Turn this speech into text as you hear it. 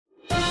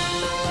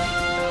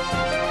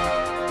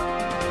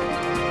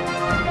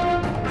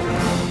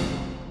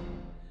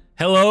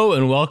Hello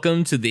and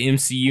welcome to the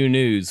MCU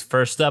News.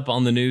 First up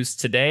on the news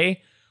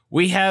today,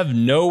 we have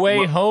No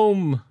Way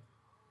Home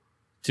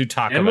to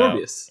talk about.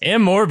 Morbius.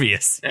 And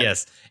Morbius.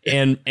 Yes.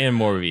 And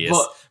Morbius.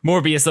 But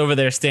Morbius over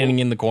there standing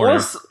in the corner.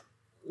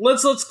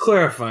 Let's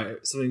clarify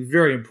something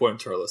very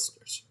important to our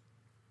listeners,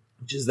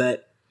 which is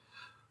that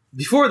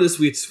before this,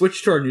 we had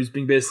switched to our news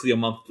being basically a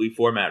monthly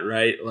format,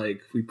 right? Like,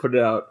 we put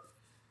it out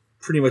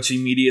pretty much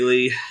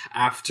immediately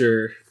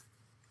after,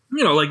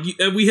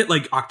 we hit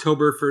like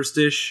October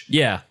 1st-ish.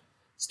 Yeah.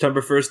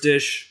 September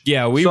 1st-ish.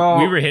 Yeah, we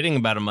were hitting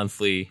about a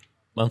monthly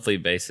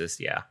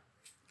basis, yeah.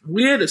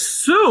 We had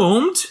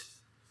assumed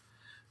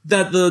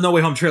that the No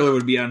Way Home trailer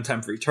would be on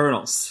time for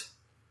Eternals.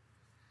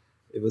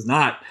 It was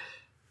not.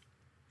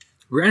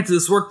 Granted,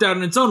 this worked out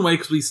in its own way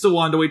because we still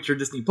wanted to wait for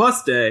Disney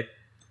Plus Day.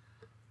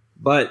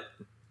 But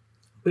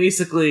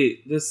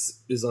basically,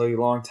 this is a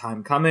long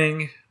time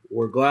coming.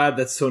 We're glad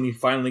that Sony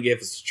finally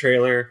gave us a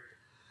trailer.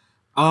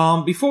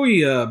 Before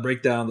we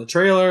break down the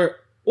trailer,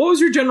 what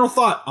was your general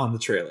thought on the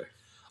trailer?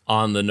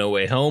 On the No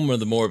Way Home or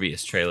the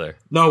Morbius trailer?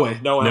 No Way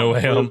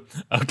Home.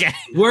 Okay.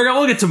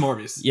 We'll get to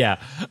Morbius. Yeah.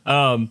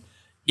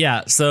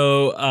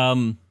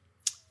 So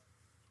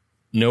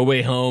No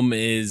Way Home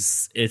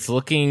it's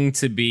looking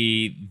to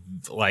be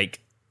like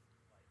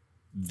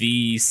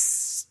the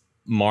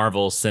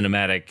Marvel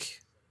cinematic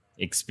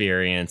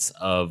experience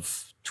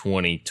of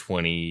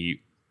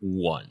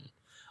 2021.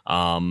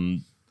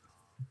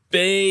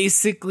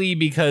 Basically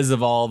because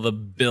of all the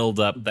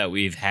buildup that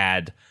we've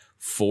had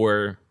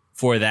for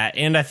that,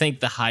 and I think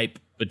the hype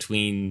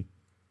between.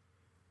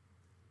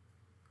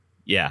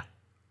 Yeah,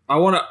 I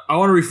want to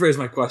rephrase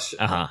my question.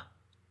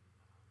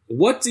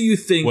 What do you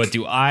think? What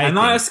do I? I'm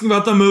not asking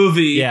about the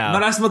movie. Yeah, I'm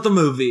not asking about the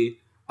movie.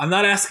 I'm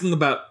not asking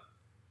about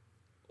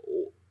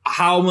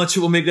how much it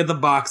will make at the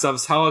box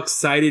office, how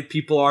excited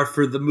people are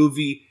for the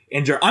movie,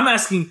 I'm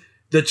asking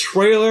the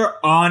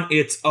trailer on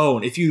its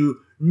own. If you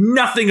know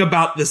nothing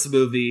about this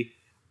movie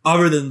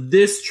other than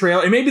this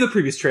trailer, and maybe the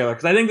previous trailer,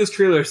 because I think this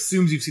trailer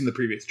assumes you've seen the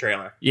previous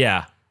trailer.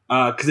 Yeah.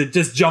 Because it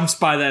just jumps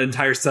by that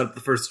entire setup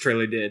the first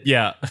trailer did.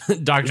 Yeah.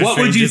 Doctor What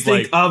Strange would you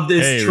think of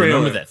this trailer?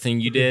 Remember that thing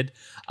you did?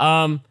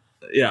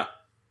 Yeah.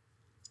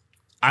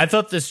 I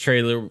thought this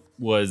trailer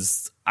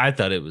was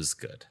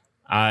good.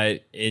 I'm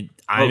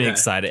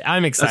excited.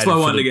 That's what I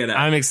wanted to get at.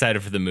 I'm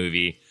excited for the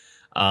movie.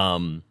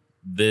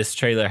 This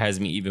trailer has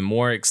me even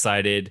more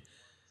excited.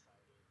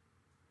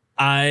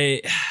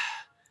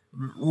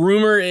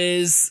 Rumor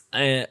is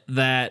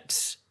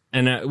that,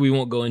 and we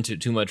won't go into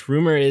it too much.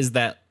 Rumor is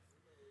that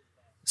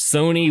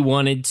Sony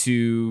wanted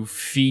to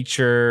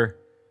feature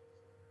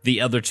the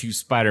other two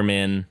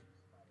Spider-Man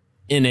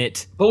in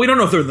it, but we don't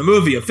know if they're in the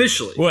movie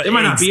officially. Well, they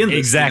might not be in this.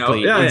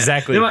 Exactly,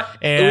 exactly.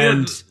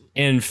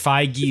 And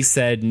Feige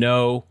said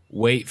no.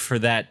 Wait for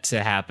that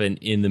to happen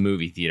in the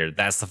movie theater.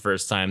 That's the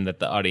first time that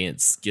the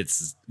audience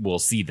will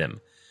see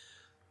them.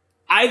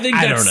 I think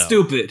that's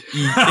stupid.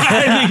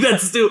 I think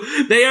that's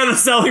stupid. They are the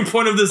selling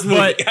point of this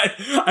movie.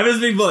 I'm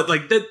just being blunt.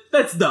 Like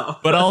that's dumb.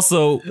 But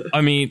also,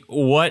 I mean,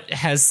 what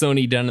has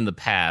Sony done in the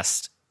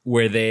past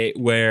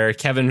where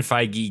Kevin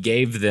Feige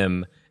gave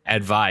them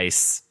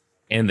advice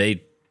and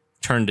they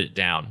turned it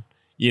down?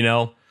 You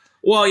know?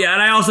 Well, yeah,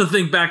 and I also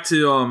think back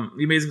to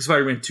the Amazing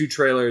Spider-Man 2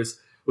 trailers,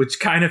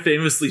 which kind of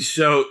famously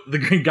show the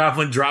Green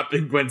Goblin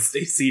dropping Gwen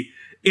Stacy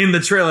in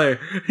the trailer.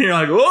 And you're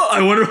like, well,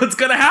 I wonder what's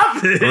gonna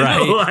happen.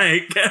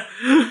 Right.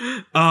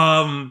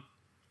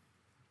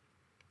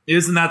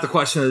 Isn't that the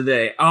question of the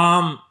day?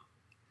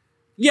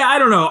 Yeah, I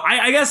don't know.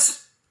 I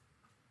guess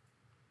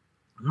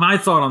my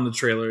thought on the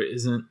trailer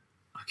isn't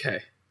okay.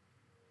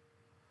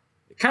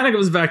 It kind of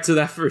goes back to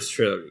that first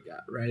trailer we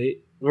got, right?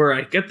 Where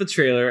I get the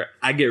trailer,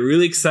 I get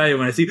really excited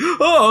when I see,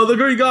 oh, the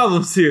Green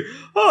Goblin's here.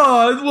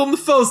 Oh, Willem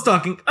Dafoe's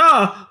talking.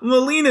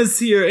 Molina's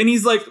here. And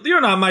he's like,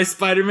 you're not my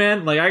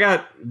Spider-Man. Like, I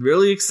got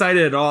really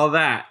excited at all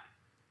that.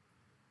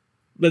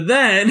 But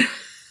then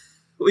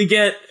we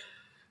get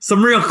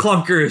some real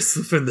clunkers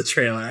within the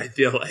trailer, I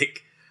feel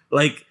like.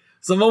 Like,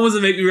 some moments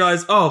that make me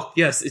realize, oh,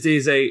 yes, it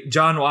is a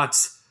John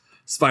Watts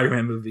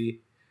Spider-Man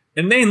movie.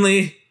 And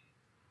mainly,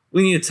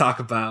 we need to talk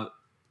about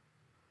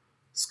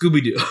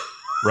Scooby-Doo.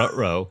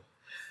 Ruh-roh.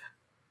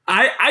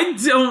 I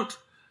don't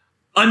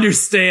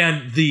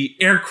understand the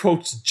air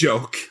quotes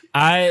joke.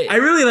 I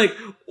really like,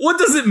 what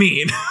does it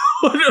mean?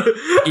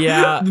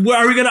 Yeah.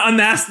 Are we going to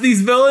unmask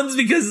these villains?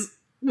 Because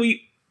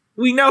we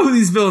know who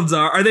these villains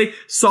are. Are they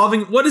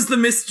solving? What is the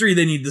mystery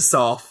they need to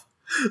solve?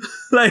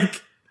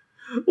 Like,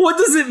 what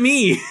does it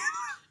mean?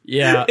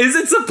 Yeah. Is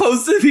it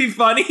supposed to be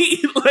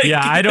funny? Like,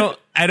 yeah, I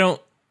don't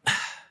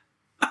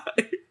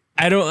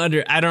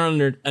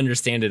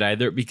understand it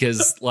either,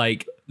 because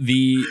like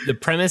the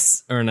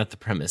premise, or not the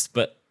premise,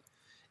 but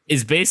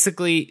is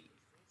basically,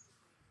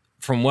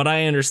 from what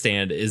I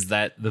understand, is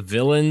that the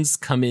villains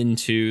come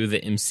into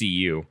the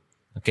MCU.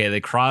 Okay, they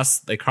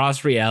cross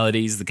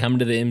realities, they come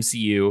to the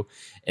MCU,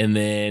 and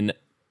then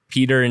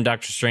Peter and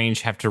Doctor Strange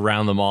have to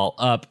round them all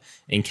up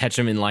and catch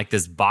them in like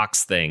this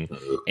box thing.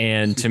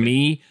 And to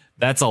me,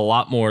 that's a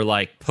lot more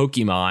like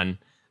Pokemon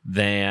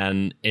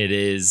than it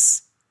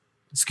is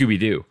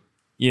Scooby-Doo.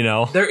 You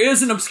know, there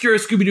is an obscure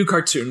Scooby-Doo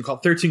cartoon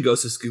called 13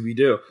 Ghosts of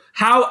Scooby-Doo.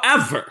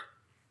 However,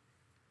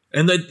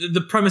 and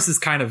the premise is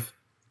kind of,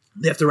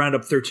 they have to round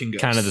up 13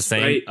 ghosts. kind of the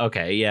same. Right?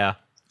 Okay, yeah.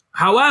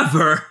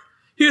 However,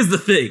 here's the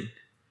thing.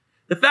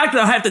 The fact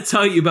that I have to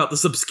tell you about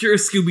this obscure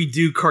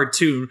Scooby-Doo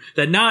cartoon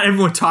that not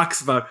everyone talks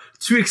about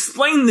to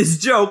explain this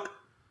joke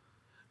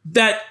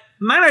that,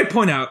 might I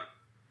point out,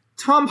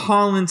 Tom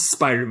Holland's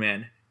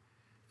Spider-Man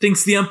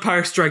thinks The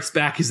Empire Strikes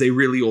Back is a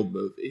really old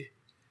movie.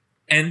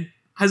 And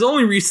has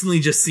only recently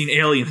just seen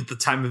Alien at the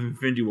time of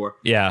Infinity War.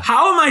 Yeah.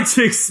 How am I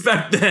to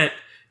expect that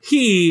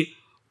he,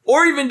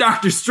 or even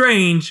Doctor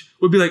Strange,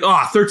 would be like,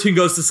 13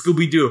 Ghosts of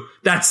Scooby-Doo.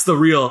 That's the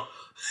real,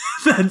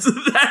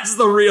 that's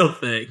the real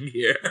thing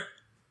here.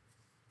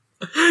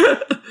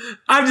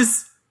 I'm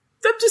just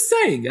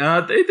saying.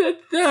 And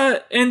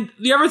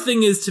the other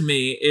thing is, to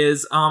me,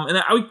 is,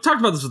 we talked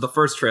about this with the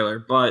first trailer,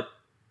 but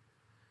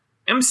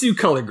MCU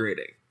color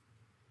grading.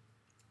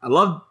 I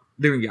love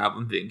the Green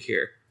Goblin thing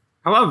here.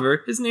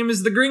 However, his name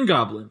is the Green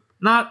Goblin,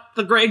 not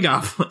the Gray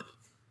Goblin.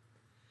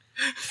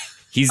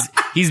 He's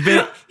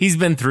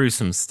been through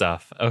some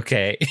stuff.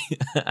 Okay.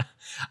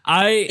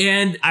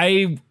 I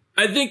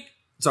think.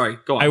 Sorry,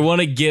 go on. I want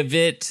to give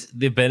it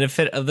the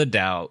benefit of the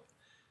doubt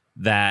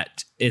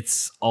that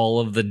it's all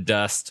of the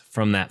dust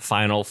from that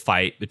final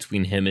fight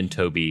between him and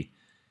Toby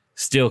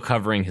still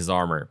covering his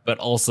armor, but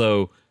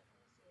also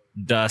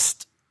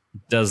dust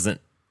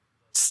doesn't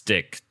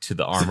stick to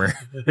the armor.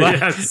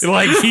 Yes.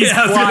 Like he's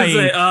flying.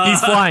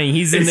 He's flying.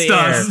 He's in the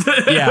dust.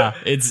 air. Yeah,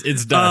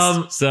 it's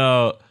dust.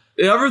 So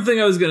the other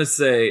thing I was going to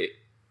say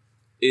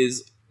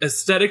is,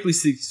 aesthetically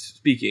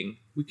speaking,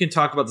 we can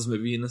talk about this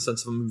movie in the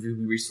sense of a movie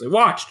we recently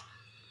watched.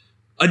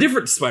 A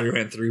different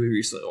Spider-Man 3 we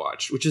recently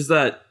watched, which is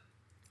that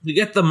we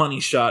get the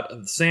money shot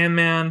of the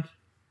Sandman,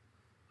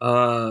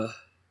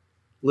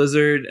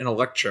 Lizard, and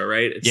Elektra,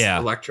 right? It's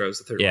Elektra is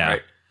the third one,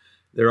 right?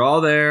 They're all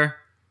there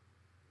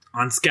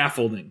on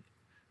scaffolding.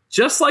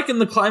 Just like in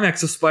the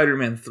climax of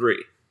Spider-Man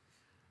 3.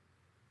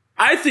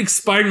 I think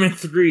Spider-Man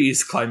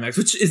 3's climax,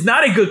 which is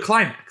not a good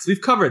climax,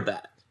 we've covered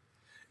that,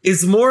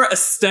 is more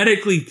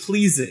aesthetically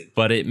pleasing.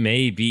 But it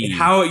may be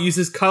how it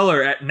uses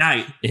color at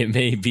night. It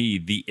may be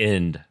the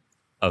end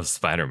of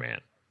Spider-Man.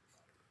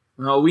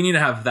 No, we need to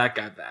have that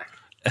guy back.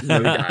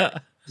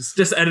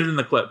 Just edit in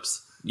the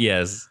clips.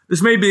 Yes.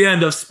 This may be the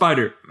end of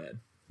Spider-Man.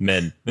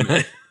 Men.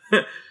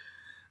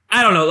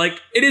 I don't know. Like,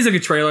 it is a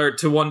good trailer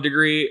to one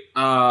degree.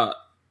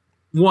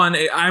 Obviously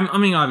I'm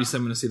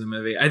going to see the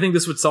movie. I think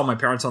this would sell my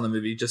parents on the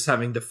movie, just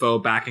having Dafoe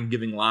back and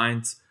giving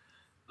lines.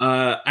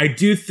 I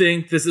do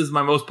think this is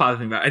my most positive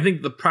thing about it. I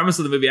think the premise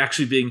of the movie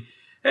actually being,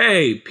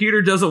 hey,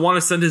 Peter doesn't want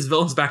to send his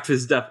villains back to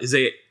his death is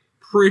a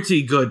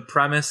pretty good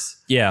premise.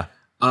 Yeah.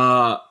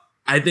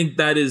 I think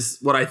that is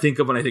what I think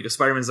of when I think of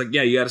Spider-Man. It's like,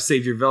 yeah, you got to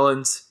save your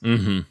villains.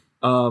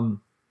 Mm-hmm.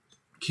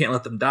 Can't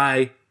let them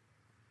die.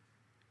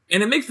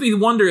 And it makes me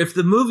wonder if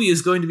the movie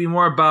is going to be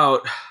more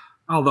about,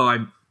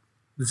 although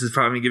this is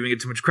probably giving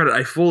it too much credit,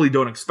 I fully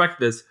don't expect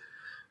this,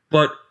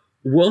 but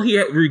will he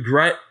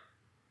regret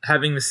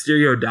having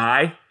Mysterio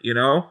die? You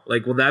know,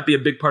 like, will that be a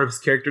big part of his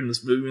character in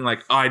this movie?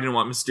 Like, I didn't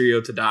want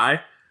Mysterio to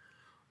die.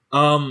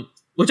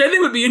 Which I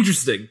think would be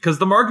interesting, because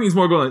the marketing is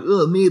more going like,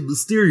 oh, man,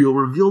 Mysterio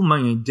revealed my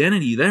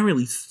identity. That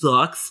really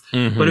sucks.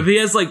 Mm-hmm. But if he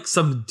has like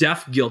some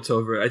death guilt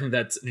over it, I think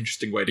that's an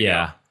interesting way to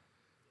go.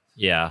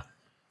 Yeah.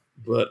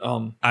 But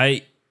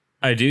I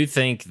do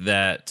think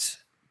that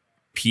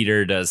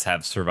Peter does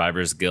have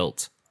survivor's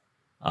guilt.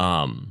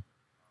 I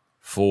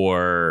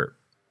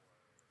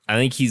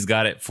think he's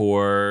got it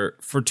for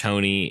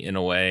Tony in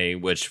a way,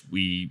 which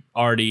we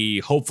already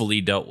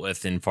hopefully dealt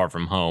with in Far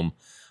From Home.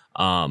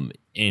 And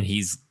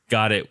he's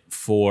got it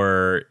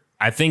for,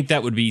 I think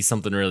that would be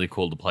something really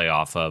cool to play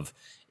off of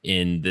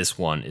in this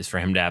one, is for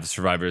him to have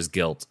survivor's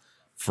guilt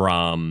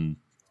from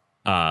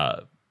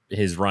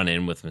his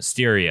run-in with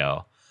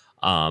Mysterio.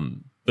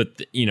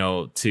 But,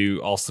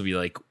 to also be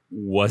like,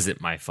 was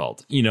it my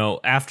fault?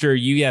 After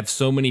you have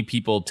so many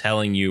people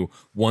telling you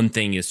one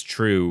thing is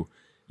true,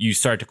 you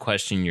start to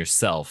question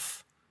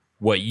yourself,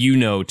 what you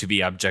know to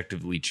be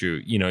objectively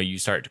true. You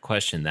start to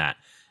question that.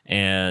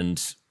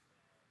 And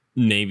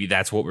maybe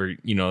that's what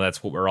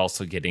we're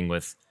also getting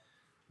with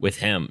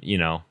him,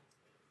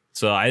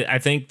 So I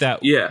think that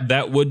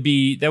that would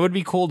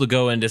be cool to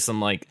go into some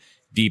like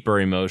deeper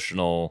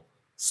emotional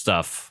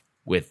stuff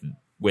with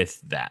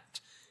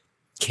that.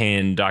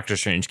 Can Doctor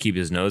Strange keep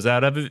his nose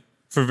out of it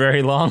for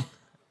very long?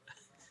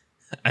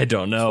 I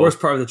don't know. The worst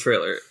part of the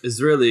trailer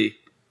is really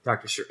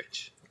Doctor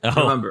Strange.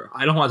 Oh. Remember,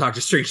 I don't want Doctor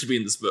Strange to be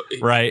in this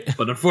movie. Right.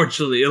 But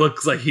unfortunately, it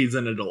looks like he's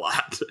in it a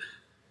lot.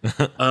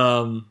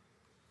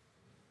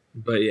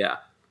 But yeah,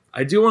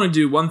 I do want to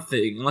do one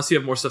thing, unless you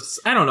have more stuff.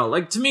 I don't know.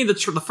 Like, to me, the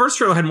first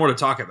trailer had more to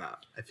talk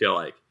about, I feel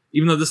like.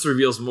 Even though this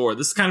reveals more.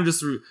 This is kind of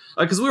just,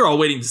 because we were all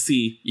waiting to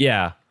see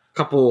a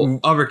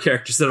couple other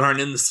characters that aren't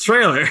in this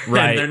trailer.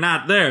 Right. And they're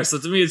not there. So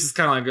to me, it's just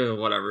kind of like, oh,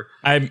 whatever.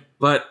 I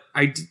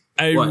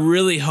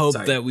really hope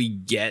that we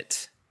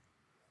get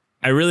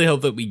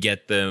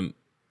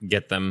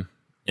them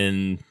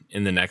in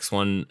the next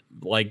one.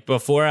 Like,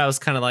 before I was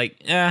kind of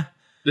like,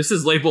 This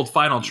is labeled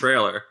final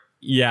trailer.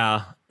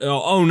 Yeah.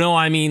 Oh no,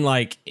 I mean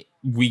like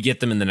we get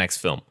them in the next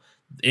film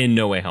in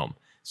No Way Home.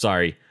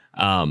 Sorry.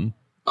 I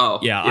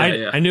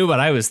knew what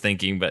I was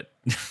thinking, but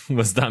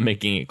was not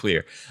making it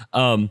clear.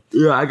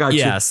 I got you.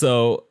 Yeah,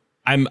 so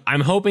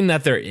I'm hoping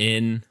that they're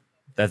in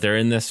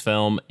this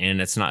film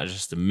and it's not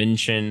just a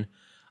mention,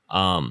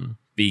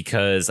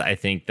 because I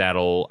think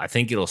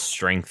it'll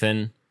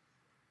strengthen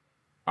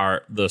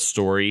the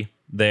story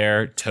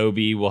there.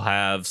 Toby will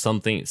have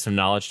some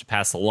knowledge to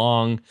pass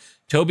along.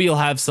 Toby will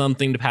have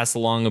something to pass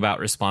along about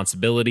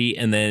responsibility,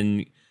 and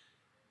then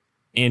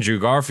Andrew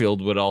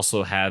Garfield would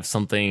also have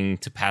something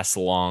to pass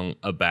along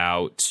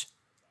about.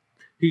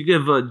 He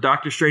could give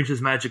Doctor Strange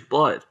his magic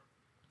blood.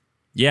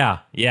 Yeah.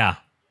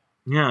 And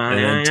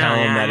then tell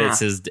him that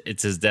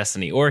it's his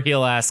destiny, or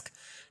he'll ask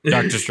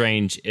Doctor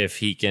Strange if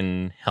he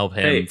can help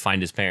him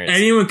find his parents.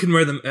 Anyone can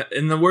wear them.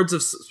 In the words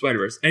of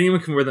Spider-Verse, anyone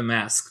can wear the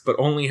mask, but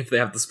only if they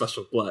have the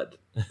special blood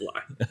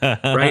line.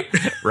 Right?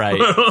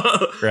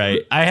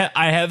 Right.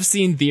 I have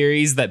seen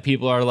theories that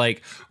people are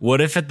like,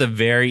 what if at the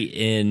very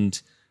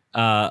end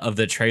of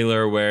the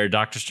trailer where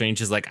Doctor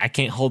Strange is like, I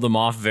can't hold them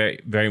off very,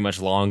 very much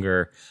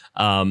longer,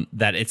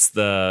 that it's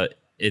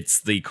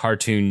the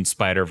cartoon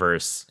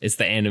Spider-Verse. It's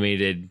the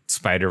animated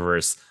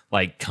Spider-Verse,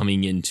 like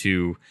coming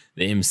into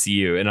the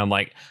MCU. And I'm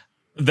like,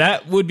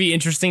 that would be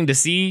interesting to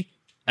see.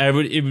 It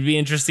would be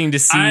interesting to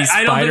see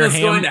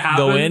Spider-Ham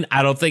go in.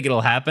 I don't think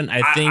it'll happen.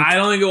 I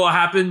don't think it will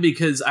happen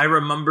because I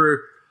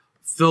remember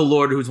Phil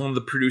Lord, who's one of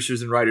the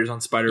producers and writers on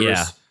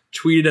Spider-Verse,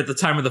 tweeted at the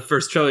time of the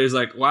first trailer. He's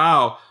like,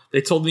 wow,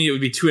 they told me it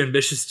would be too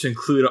ambitious to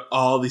include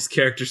all these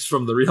characters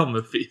from the real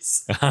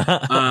movies.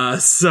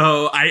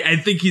 So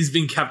I think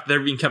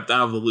they're being kept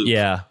out of the loop.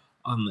 Yeah.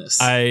 On this.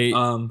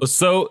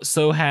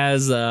 So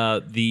has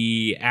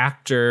the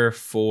actor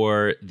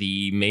for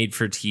the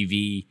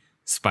made-for-TV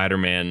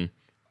Spider-Man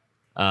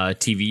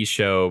TV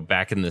show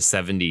back in the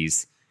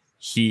 70s.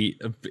 He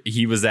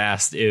was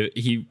asked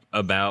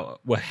about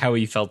how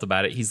he felt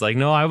about it. He's like,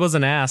 no, I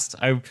wasn't asked.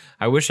 I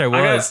wish I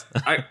was.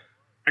 I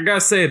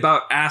gotta say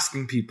about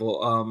asking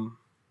people,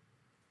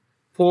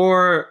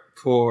 poor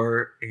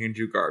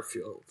Andrew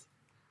Garfield.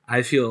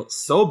 I feel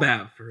so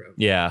bad for him.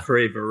 Yeah. For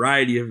a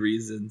variety of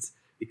reasons.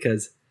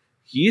 Because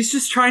he's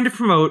just trying to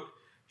promote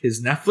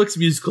his Netflix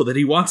musical that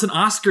he wants an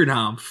Oscar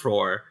nom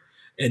for.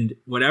 And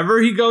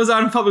whenever he goes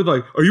out in public,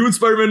 like, are you in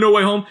Spider-Man No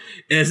Way Home?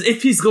 As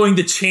if he's going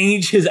to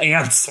change his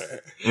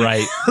answer.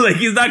 Right. Like,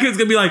 he's not going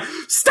to be like,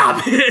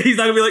 stop it. He's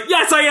not going to be like,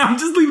 yes, I am.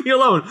 Just leave me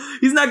alone.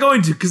 He's not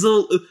going to, because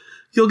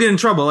he'll get in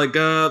trouble like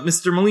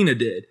Mr. Molina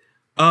did.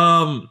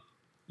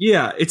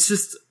 Yeah, it's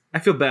just, I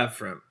feel bad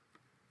for him.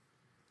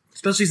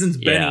 Especially since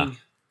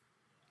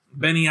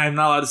Benny, I'm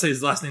not allowed to say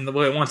his last name the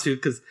way I want to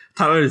because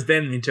Tyler has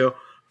banned me to.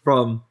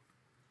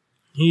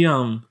 He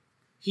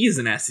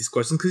isn't asked these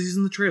questions because he's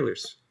in the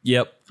trailers.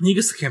 Yep. He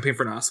gets to campaign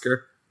for an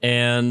Oscar.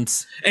 And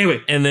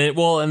anyway, and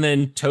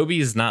then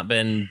Toby's not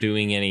been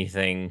doing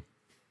anything.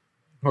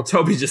 Well,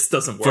 Toby just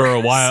doesn't work for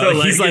a while.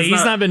 So, he's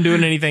not been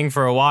doing anything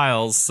for a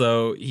while,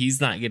 so he's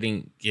not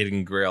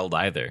getting grilled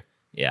either.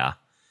 Yeah.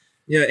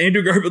 Yeah,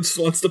 Andrew Garfield just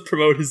wants to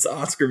promote his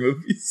Oscar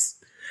movies.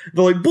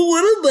 They're like, but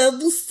what about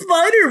the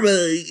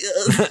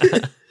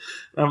Spider-Man?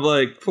 I'm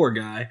like, poor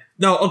guy.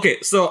 No, okay,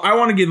 so I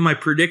want to give my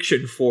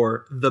prediction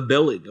for the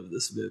billing of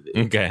this movie.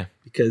 Okay.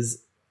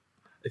 Because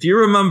if you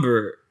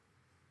remember,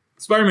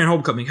 Spider-Man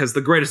Homecoming has the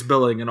greatest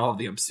billing in all of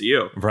the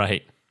MCU.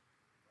 Right.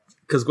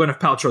 Because Gwyneth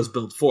Paltrow's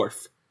billed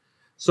fourth.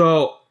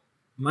 So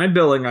my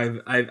billing,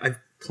 I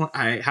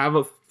have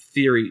a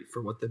theory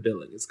for what the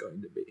billing is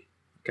going to be.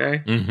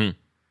 Okay? Mm-hmm. I'm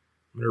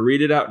going to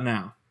read it out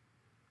now.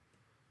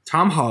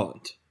 Tom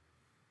Holland.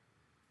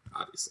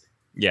 Obviously.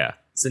 Yeah.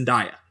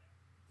 Zendaya.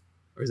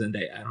 Or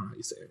Zendaya. I don't know how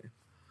you say her name.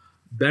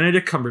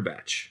 Benedict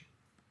Cumberbatch.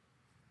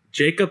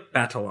 Jacob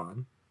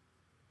Batalon.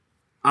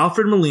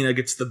 Alfred Molina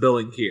gets the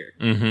billing here.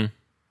 Mm-hmm.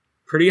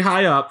 Pretty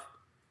high up,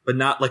 but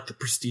not like the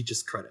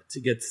prestigious credits.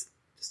 He gets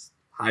just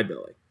high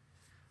billing.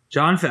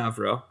 Jon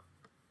Favreau.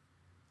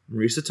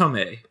 Marisa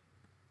Tomei.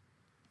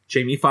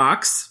 Jamie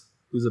Foxx,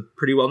 who's a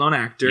pretty well-known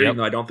actor, even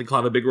though I don't think he'll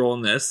have a big role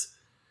in this.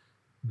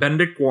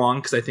 Benedict Wong,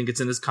 because I think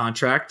it's in his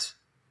contract.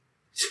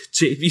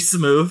 J.B.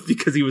 Smoove,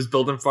 because he was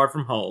building Far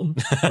From Home.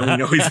 And we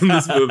know he's in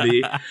this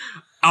movie.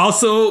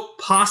 Also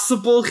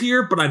possible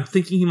here, but I'm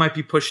thinking he might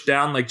be pushed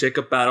down like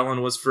Jacob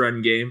Batalon was for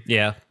Endgame.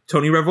 Yeah.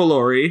 Tony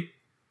Revolori.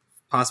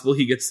 Possible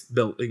he gets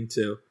billing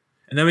too.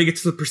 And then we get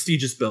to the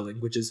prestigious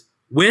billing, which is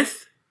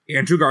with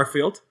Andrew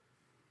Garfield,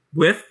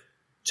 with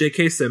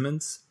J.K.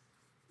 Simmons,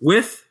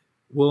 with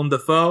Willem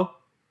Dafoe,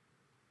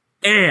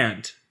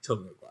 and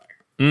Tobey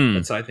Maguire.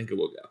 That's how I think it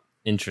will go.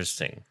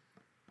 Interesting.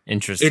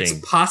 It's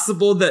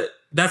possible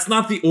that's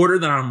not the order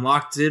that I'm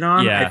locked in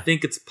on. Yeah. I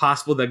think it's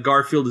possible that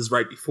Garfield is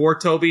right before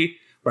Tobey,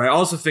 but I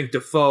also think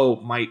Dafoe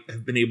might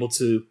have been able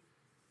to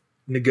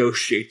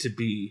negotiate to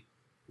be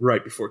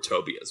right before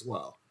Tobey as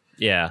well.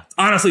 Yeah.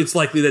 Honestly, it's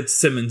likely that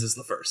Simmons is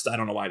the first. I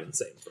don't know why I didn't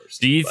say him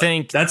first. Do you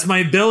think that's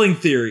my billing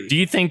theory? Do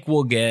you think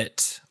we'll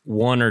get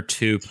one or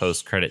two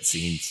post-credit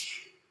scenes?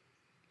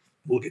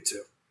 We'll get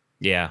two.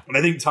 Yeah. And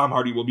I think Tom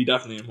Hardy will be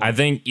definitely in one.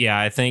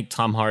 I think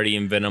Tom Hardy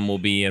and Venom will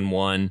be in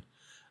one.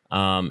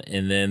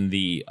 And then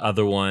the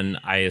other one,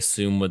 I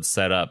assume, would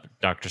set up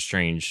Doctor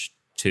Strange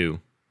 2.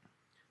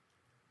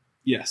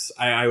 Yes,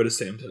 I would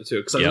assume so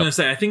too. Because I was going to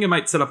say, I think it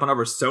might set up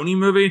another Sony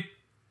movie,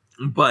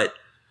 but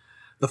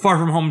the Far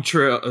From Home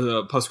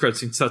post-credit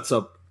scene sets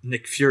up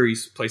Nick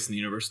Fury's place in the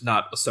universe,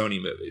 not a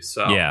Sony movie.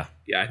 So yeah,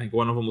 I think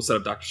one of them will set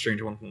up Doctor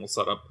Strange, one of them will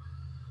set up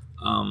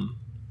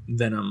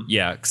Venom.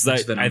 Yeah, because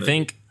I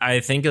think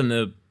in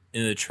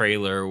the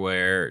trailer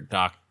where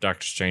Doctor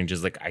Strange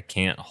is like, I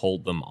can't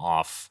hold them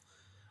off.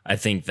 I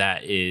think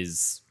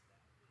that's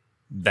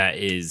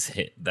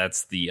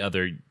the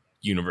other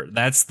universe.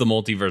 That's the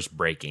multiverse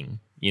breaking,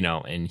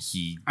 and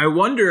I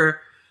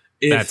wonder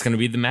if that's going to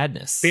be the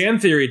madness. Fan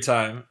theory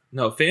time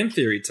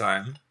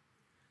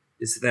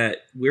is that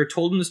we're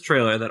told in this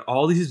trailer that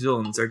all these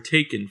villains are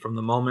taken from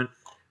the moment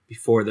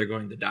before they're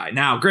going to die.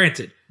 Now,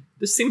 granted,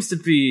 this seems to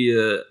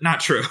be not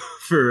true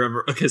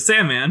because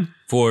Sandman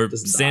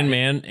die.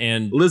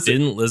 And Lizard.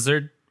 Didn't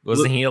Lizard,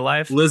 wasn't he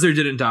alive? Lizard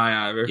didn't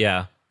die either.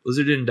 Yeah.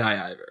 Lizard didn't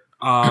die either.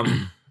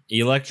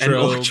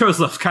 Electro's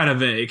left kind of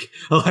vague.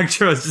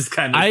 Electro's just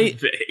kind of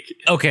vague.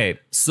 Okay,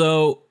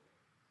 so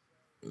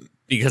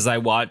because I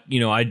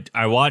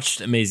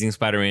watched Amazing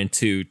Spider-Man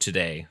 2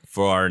 today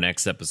for our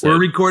next episode. We're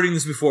recording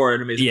this before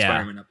an Amazing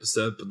Spider-Man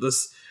episode, but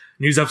this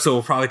news episode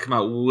will probably come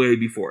out way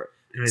before it.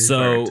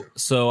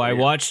 So I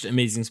watched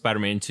Amazing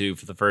Spider-Man 2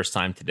 for the first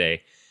time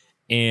today,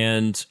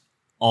 and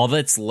all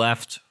that's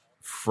left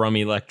from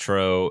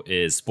Electro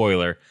is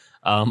spoiler.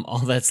 All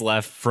that's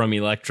left from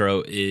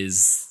Electro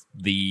is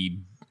the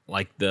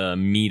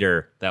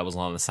meter that was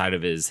on the side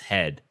of his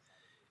head,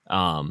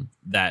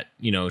 that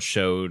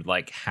showed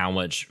like how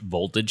much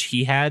voltage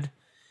he had,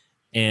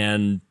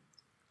 and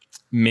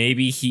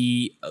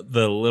maybe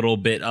the little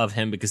bit of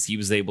him, because he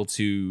was able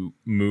to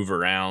move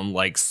around,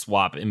 like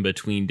swap in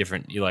between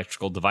different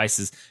electrical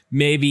devices.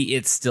 Maybe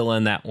it's still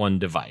in that one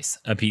device.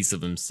 A piece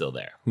of him's still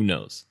there. Who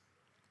knows?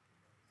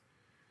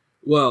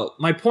 Well,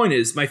 my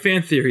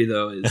fan theory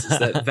though is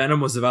that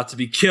Venom was about to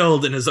be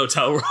killed in his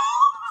hotel room.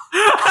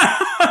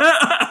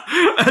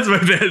 That's my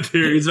fan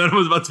theory. Venom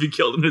was about to be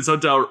killed in his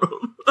hotel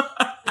room.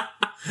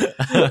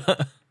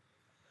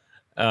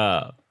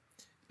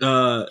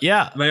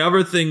 Yeah. My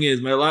other thing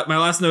is my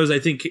last note is I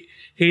think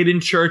Hayden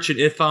Church and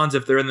Ithans,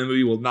 if they're in the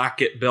movie, will not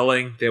get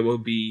billing. They will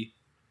be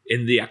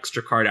in the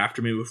extra card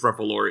after me with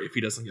Repolori if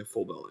he doesn't get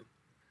full billing.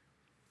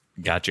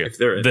 Gotcha.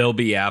 They'll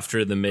be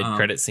after the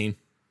mid-credit scene.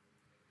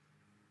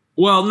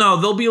 Well, no,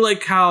 they'll be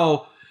like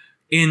how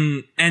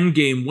in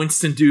Endgame,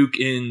 Winston Duke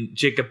and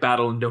Jacob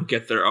battle and don't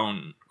get their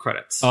own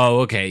credits.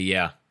 Oh, okay.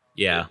 Yeah.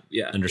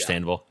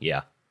 Understandable.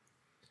 Yeah.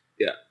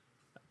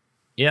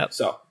 Yep.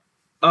 So,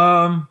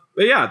 but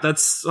yeah,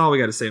 that's all we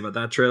got to say about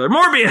that trailer.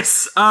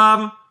 Morbius.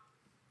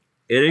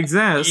 It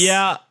exists.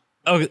 Yeah.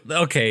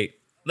 Okay.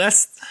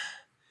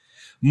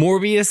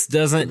 Morbius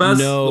doesn't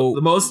know.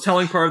 The most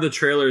telling part of the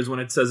trailer is when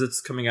it says it's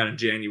coming out in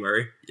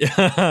January.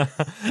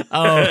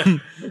 The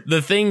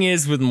thing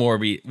is with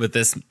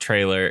this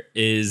trailer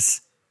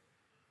is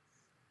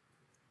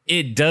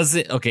it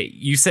doesn't. Okay,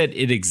 you said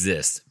it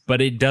exists,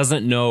 but it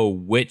doesn't know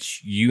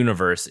which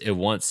universe it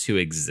wants to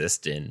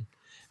exist in,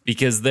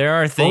 because there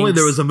are things. Only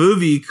there was a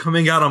movie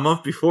coming out a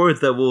month before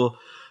it that will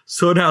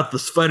sort out the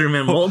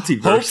Spider-Man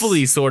multiverse.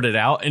 Hopefully sort it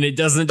out, and it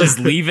doesn't just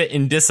leave it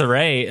in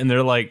disarray. And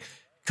they're like,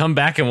 come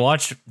back and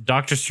watch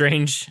Doctor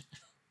Strange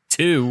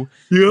 2.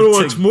 You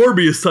gotta watch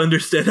Morbius to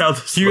understand how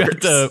this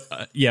works.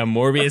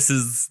 Morbius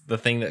is the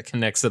thing that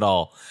connects it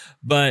all.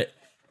 But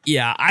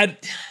yeah, I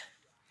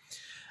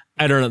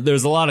don't know.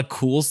 There's a lot of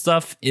cool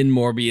stuff in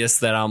Morbius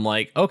that I'm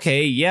like,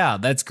 okay, yeah,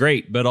 that's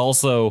great. But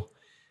also,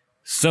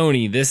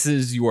 Sony, this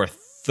is your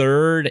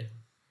third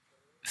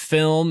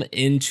film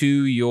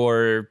into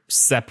your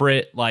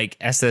separate like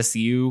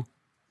SSU,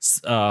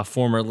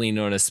 formerly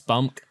known as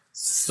Spunk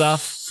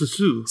stuff.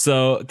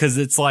 So because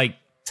it's like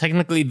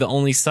technically the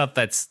only stuff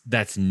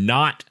that's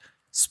not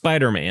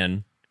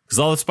Spider-Man, because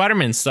all the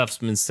Spider-Man stuff's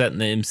been set in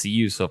the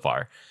MCU so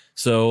far.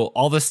 So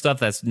all the stuff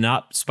that's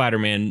not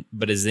Spider-Man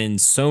but is in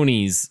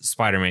Sony's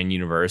Spider-Man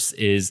universe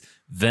is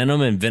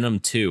Venom and Venom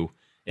 2.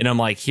 And I'm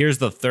like, here's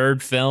the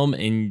third film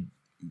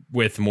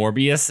with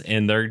Morbius,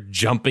 and they're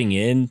jumping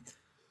in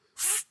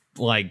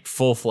like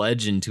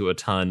full-fledged into a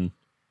ton.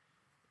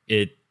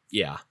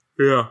 Yeah.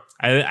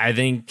 I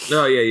think.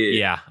 Oh,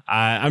 yeah.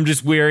 I'm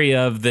just weary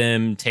of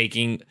them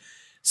taking.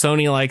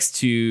 Sony likes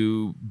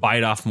to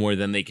bite off more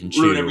than they can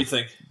chew. Ruin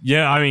everything.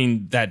 Yeah, I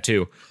mean that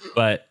too.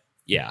 But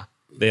yeah,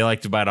 they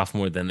like to bite off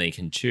more than they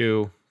can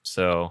chew.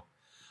 So,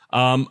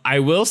 I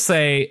will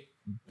say,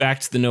 back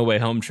to the No Way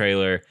Home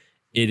trailer,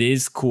 it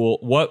is cool.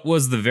 What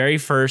was the very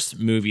first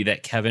movie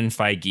that Kevin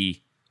Feige,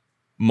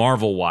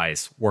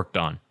 Marvel-wise, worked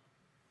on?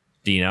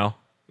 Do you know?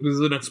 Was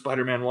it a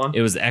Spider-Man 1?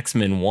 It was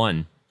X-Men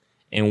 1.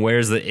 And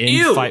where's the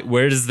end fight?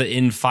 Where does the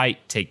end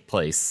fight take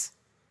place?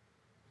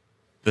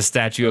 The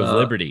Statue of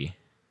Liberty.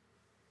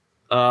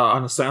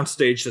 On a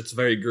soundstage that's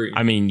very green.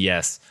 I mean,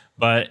 yes,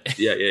 But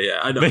Yeah.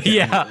 I know. but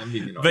yeah, I'm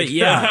being annoyed. but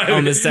yeah,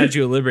 on the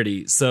Statue of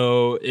Liberty.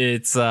 So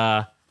it's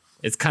kind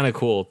of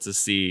cool to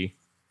see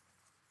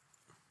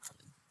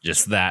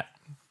just that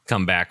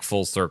come back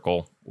full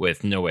circle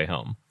with No Way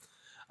Home.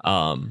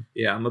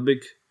 Yeah, I'm a big.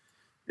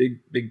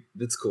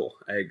 That's cool.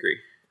 I agree.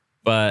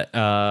 But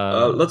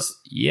let's.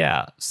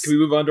 Yeah. Can we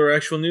move on to our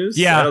actual news?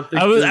 Yeah,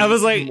 I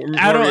was like,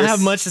 I don't have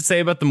Morbius- much to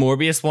say about the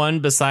Morbius one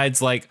besides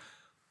like,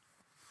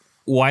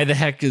 why the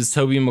heck is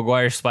Tobey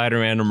Maguire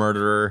Spider-Man a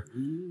murderer?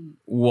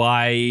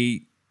 Why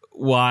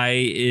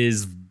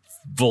is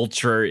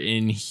Vulture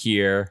in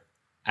here?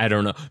 I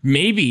don't know.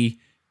 Maybe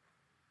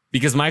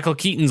because Michael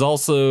Keaton's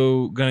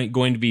also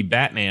going to be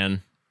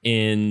Batman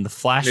in the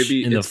Flash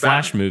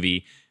Flash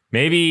movie.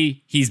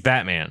 Maybe he's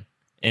Batman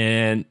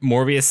and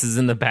Morbius is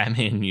in the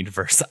Batman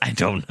universe. I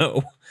don't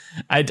know.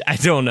 I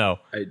don't know.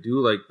 I do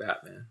like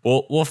Batman.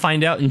 We'll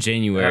find out in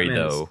January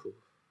Batman is though cool.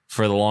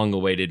 for the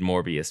long-awaited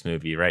Morbius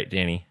movie, right,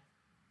 Danny?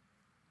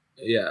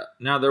 Yeah.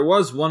 Now there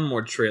was one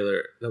more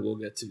trailer that we'll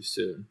get to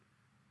soon,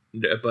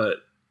 but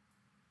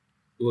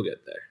we'll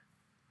get there.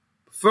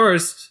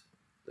 First,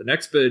 the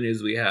next bit of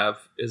news we have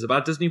is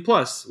about Disney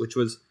Plus, which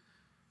was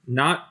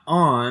not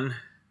on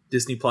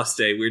Disney Plus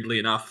Day. Weirdly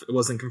enough, it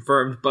wasn't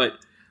confirmed, but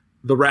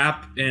the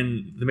Wrap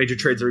and the major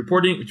trades are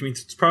reporting, which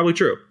means it's probably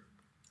true.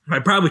 By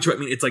probably true, I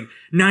mean it's like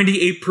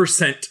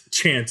 98%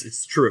 chance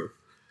it's true.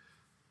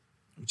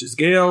 Which is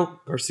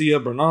Gael Garcia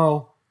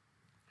Bernal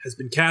has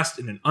been cast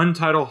in an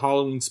untitled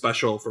Halloween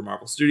special for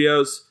Marvel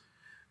Studios.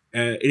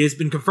 It has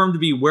been confirmed to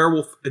be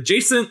werewolf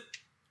adjacent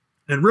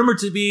and rumored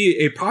to be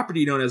a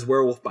property known as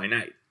Werewolf by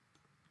Night.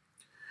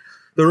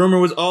 The rumor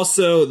was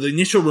also, the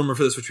initial rumor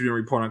for this, which we didn't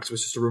report on because it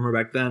was just a rumor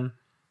back then,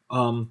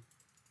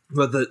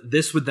 but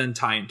this would then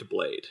tie into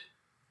Blade.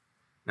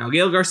 Now,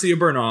 Gael Garcia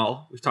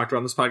Bernal, we've talked about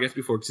on this podcast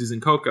before because he's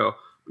in Coco.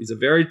 He's a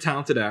very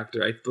talented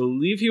actor. I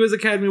believe he was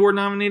Academy Award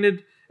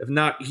nominated. If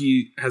not,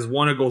 he has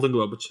won a Golden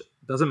Globe, which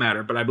doesn't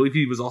matter, but I believe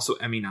he was also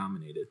Emmy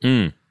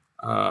nominated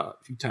a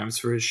few times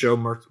for his show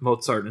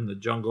Mozart in the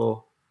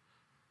Jungle.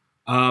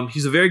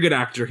 He's a very good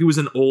actor. He was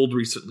in Old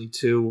recently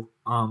too.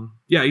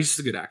 Yeah, he's just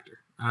a good actor.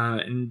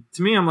 And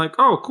to me, I'm like,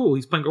 oh, cool.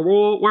 He's playing a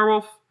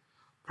werewolf,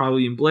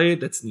 probably in Blade.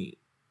 That's neat.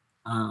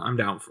 I'm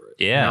down for it.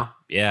 Yeah, you know?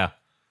 yeah.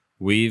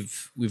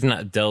 We've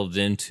not delved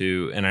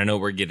into, and I know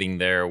we're getting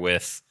there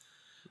with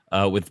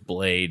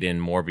Blade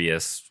and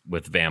Morbius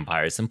with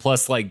vampires, and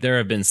plus, like, there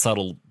have been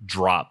subtle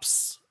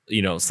drops,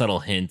 subtle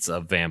hints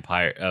of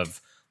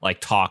like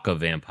talk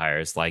of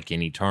vampires, like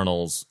in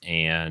Eternals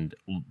and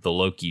the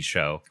Loki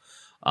show.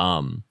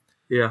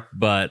 Yeah,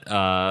 but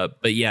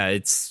yeah,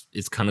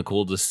 it's kind of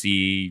cool to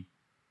see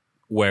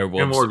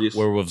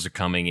werewolves are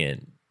coming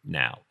in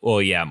now.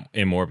 Well, yeah,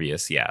 in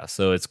Morbius, yeah.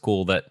 So it's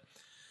cool that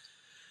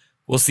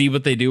we'll see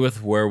what they do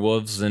with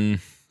werewolves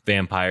and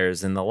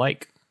vampires and the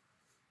like.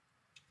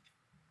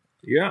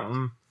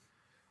 Yeah,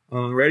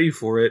 I'm ready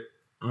for it.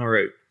 All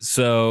right,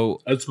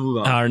 so let's move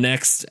on. Our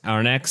next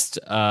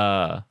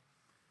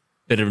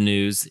bit of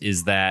news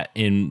is that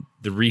in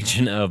the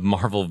region of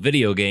Marvel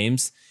video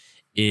games,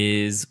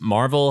 is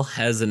Marvel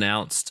has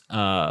announced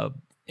a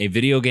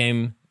video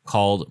game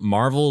called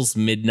Marvel's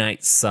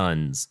Midnight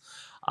Suns.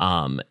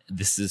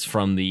 This is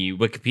from the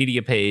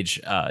Wikipedia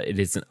page. It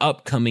is an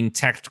upcoming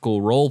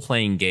tactical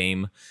role-playing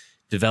game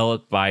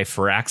developed by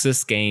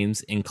Firaxis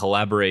Games in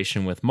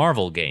collaboration with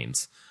Marvel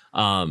Games.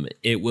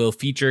 It will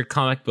feature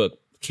comic book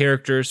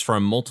characters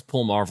from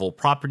multiple Marvel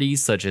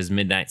properties such as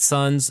Midnight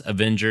Suns,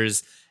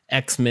 Avengers,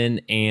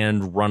 X-Men,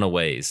 and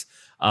Runaways.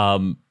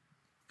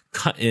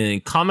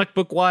 In comic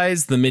book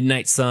wise, the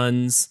Midnight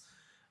Suns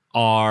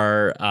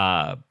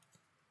are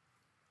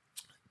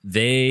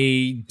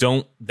they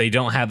don't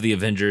have the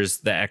Avengers,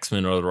 the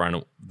X-Men, or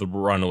the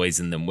Runaways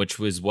in them, which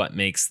was what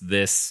makes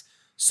this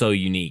so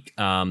unique.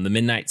 The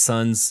Midnight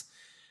Suns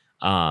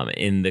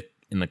in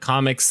the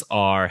comics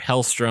are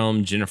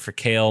Hellstrom, Jennifer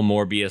Kale,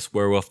 Morbius,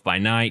 Werewolf by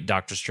Night,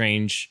 Doctor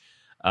Strange,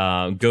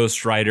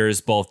 Ghost Riders,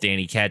 both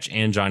Danny Ketch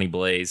and Johnny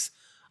Blaze,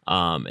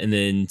 and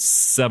then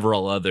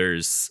several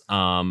others.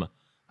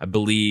 I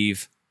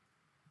believe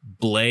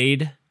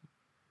Blade.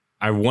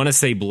 I want to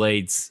say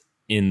Blade's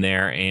in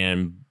there,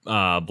 and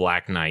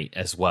Black Knight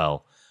as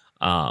well.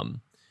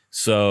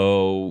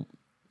 So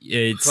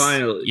it's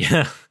finally,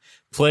 yeah.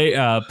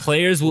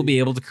 Players will be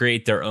able to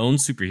create their own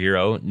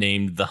superhero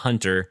named the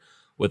Hunter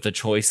with a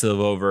choice of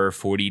over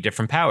 40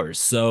 different powers.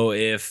 So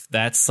if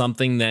that's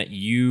something that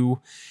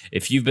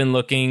if you've been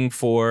looking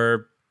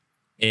for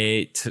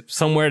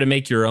somewhere to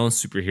make your own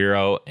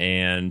superhero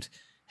and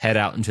head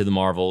out into the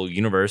Marvel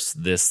universe,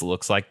 this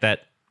looks like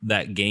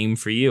that game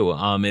for you.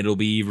 It'll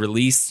be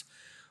released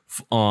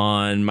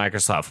on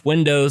Microsoft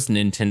Windows,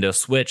 Nintendo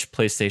Switch,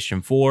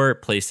 PlayStation 4,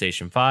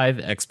 PlayStation 5,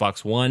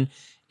 Xbox One,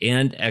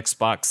 and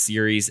Xbox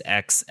Series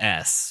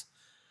XS.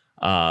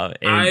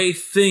 I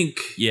think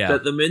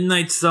that the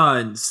Midnight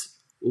Suns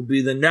will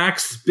be the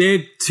next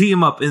big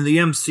team up in the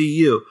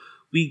MCU.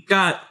 We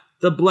got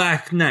the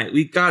Black Knight.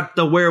 We got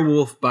the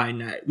Werewolf by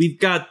Night. We've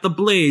got the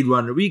Blade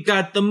Runner. We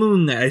got the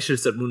Moon Knight. I should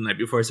have said Moon Knight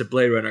before I said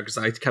Blade Runner because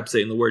I kept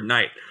saying the word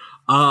night.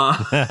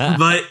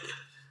 But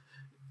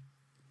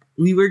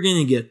we were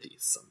gonna get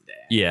these someday.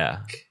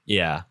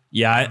 Yeah.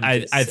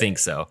 I think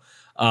so.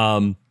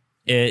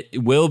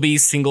 It will be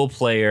single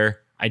player.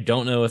 I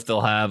don't know if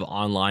they'll have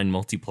online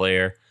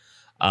multiplayer.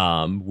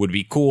 Would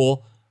be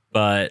cool,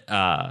 but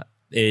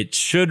it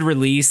should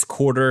release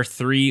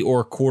Q3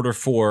 or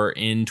Q4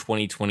 in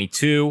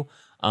 2022.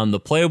 The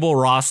playable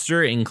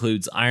roster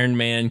includes Iron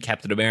Man,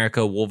 Captain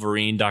America,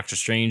 Wolverine, Doctor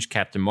Strange,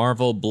 Captain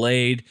Marvel,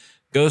 Blade,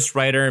 Ghost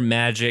Rider,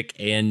 Magic,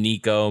 and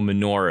Nico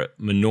Minoru.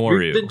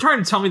 You've been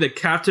trying to tell me that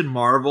Captain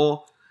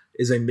Marvel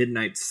is a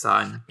Midnight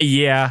Sun.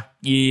 Yeah.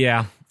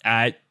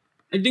 I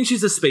think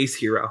she's a space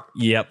hero.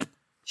 Yep.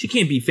 She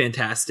can't be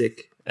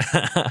fantastic.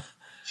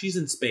 She's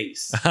in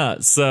space.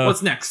 So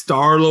what's next?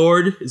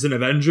 Star-Lord is an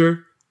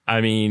Avenger?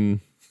 I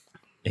mean,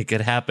 it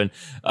could happen.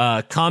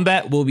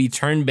 Combat will be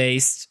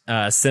turn-based,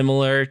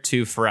 similar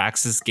to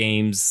Firaxis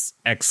Games'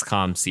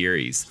 XCOM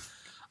series.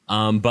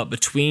 But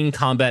between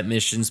combat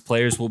missions,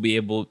 players will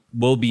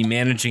be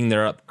managing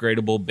their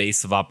upgradable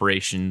base of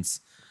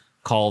operations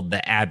called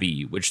the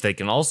Abbey, which they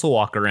can also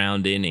walk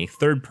around in a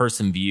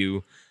third-person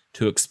view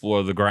to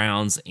explore the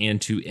grounds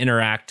and to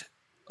interact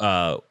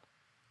with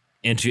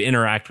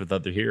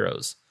other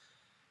heroes.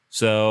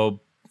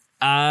 So,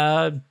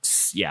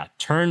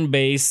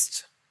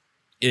 turn-based.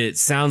 It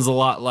sounds a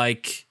lot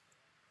like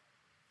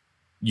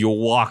you'll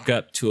walk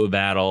up to a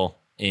battle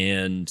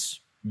and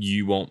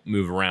you won't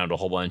move around a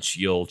whole bunch.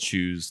 You'll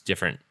choose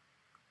different,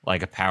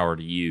 like a power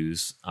to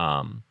use.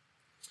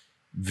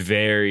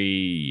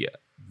 Very,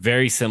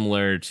 very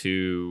similar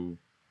to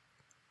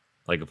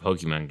like a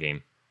Pokemon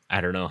game.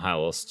 I don't know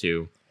how else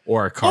to,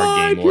 or a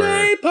card game,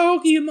 play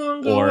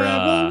Pokemon Go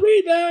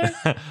every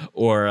day.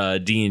 Or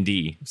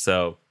D&D.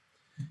 So,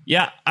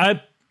 yeah,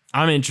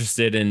 I'm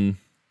interested in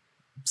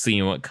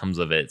seeing what comes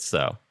of it.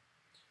 So,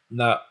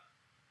 no,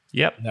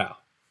 yep, no.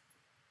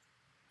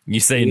 You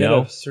say we no?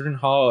 Had a certain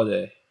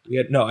holiday.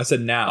 I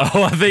said now.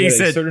 Oh, I think you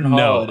said certain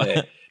no.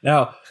 Holiday.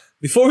 Now,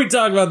 before we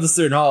talk about the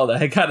certain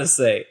holiday, I gotta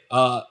say,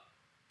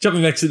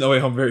 jumping back to No Way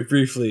Home very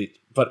briefly,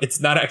 but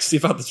it's not actually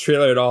about the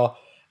trailer at all.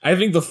 I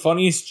think the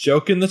funniest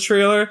joke in the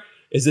trailer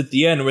is at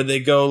the end where they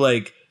go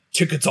like,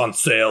 tickets on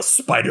sale,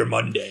 Spider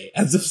Monday.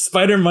 As if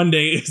Spider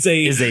Monday is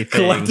a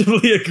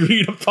collectively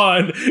agreed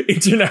upon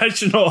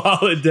international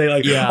holiday.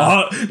 Like,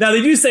 now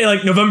they do say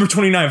like November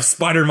 29th,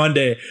 Spider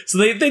Monday. So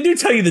they do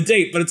tell you the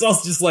date, but it's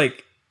also just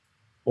like,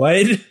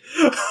 what?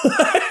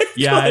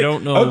 Yeah, like, I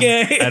don't know.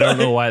 Okay. I don't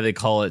know why they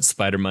call it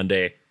Spider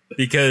Monday,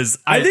 because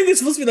I think it's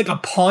supposed to be like a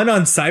pun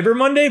on Cyber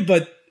Monday,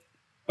 but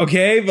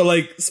okay, but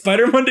like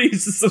Spider Monday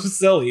is just so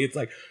silly. It's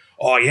like,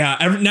 oh yeah,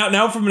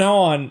 now from now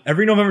on,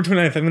 every November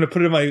 29th, I'm going to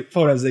put it in my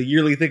phone as a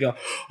yearly thing of,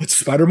 it's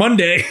Spider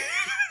Monday.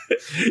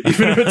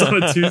 Even if it's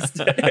on a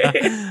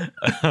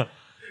Tuesday.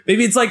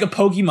 Maybe it's like a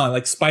Pokemon,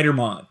 like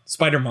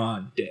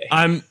Spider-Man Day.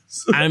 I'm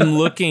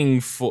looking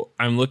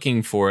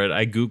for it.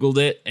 I Googled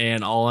it,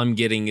 and all I'm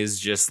getting is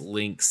just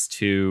links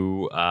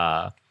to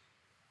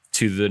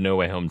the No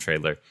Way Home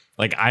trailer.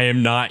 Like, I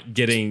am not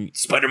getting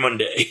Spider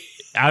Monday.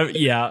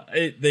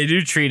 They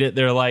do treat it.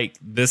 They're like,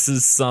 this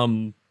is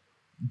some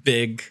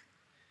big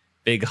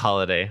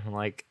holiday. I'm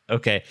like,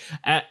 okay.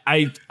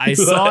 I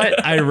saw it.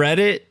 I read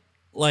it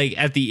like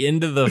at the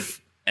end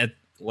of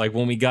like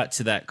when we got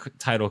to that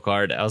title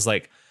card. I was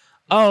like,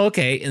 oh,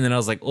 okay. And then I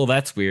was like, oh,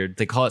 that's weird.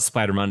 They call it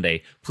Spider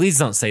Monday. Please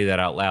don't say that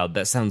out loud.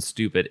 That sounds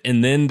stupid.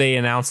 And then they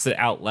announced it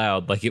out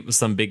loud like it was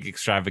some big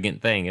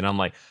extravagant thing. And I'm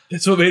like,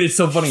 that's what made it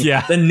so funny.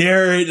 Yeah.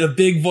 The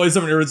big voice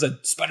over there said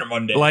Spider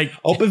Monday. Like, I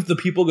hope if the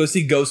people go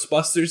see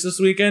Ghostbusters this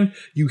weekend,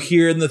 you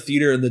hear in the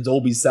theater in the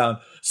Dolby sound,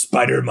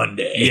 Spider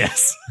Monday.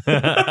 Yes.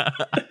 They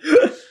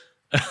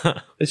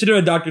should have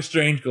a Doctor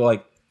Strange go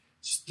like,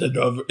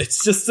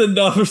 it's just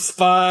another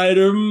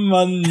Spider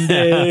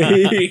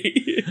Monday.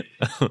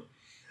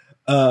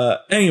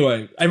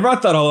 Anyway, I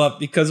brought that all up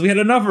because we had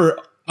another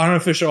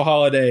unofficial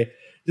holiday,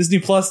 Disney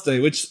Plus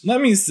Day, which,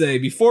 let me say,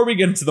 before we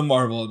get into the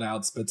Marvel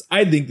announcements,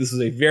 I think this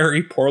was a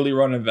very poorly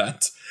run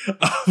event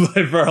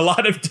for a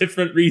lot of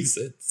different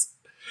reasons.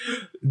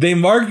 They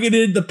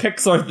marketed the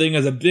Pixar thing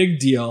as a big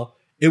deal.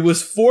 It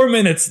was 4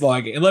 minutes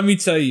long, and let me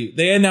tell you,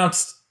 they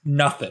announced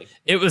nothing.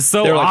 It was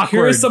so They're awkward. Like,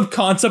 here is some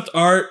concept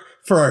art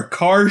for our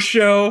car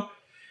show.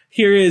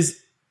 Here is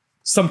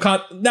some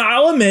now,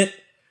 I'll admit,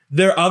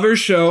 their other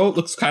show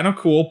looks kind of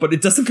cool, but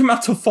it doesn't come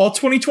out till fall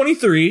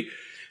 2023.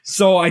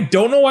 So I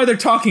don't know why they're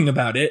talking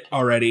about it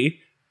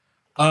already.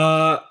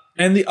 And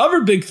the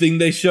other big thing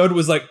they showed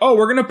was like, oh,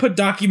 we're going to put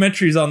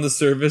documentaries on the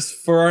service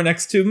for our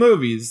next 2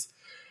 movies.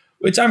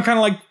 Which I'm kind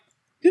of like,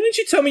 didn't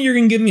you tell me you're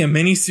going to give me a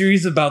mini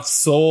series about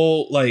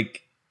Soul,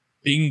 like,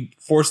 being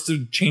forced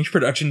to change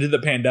production due to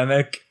the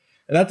pandemic?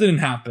 And that didn't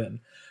happen.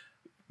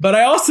 But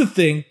I also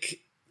think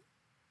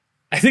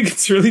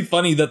it's really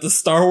funny that the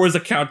Star Wars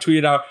account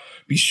tweeted out,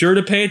 be sure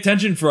to pay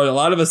attention for a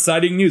lot of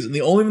exciting news. And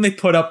the only one they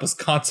put up was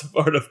concept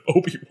art of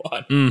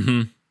Obi-Wan.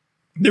 Mm-hmm.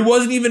 There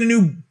wasn't even a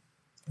new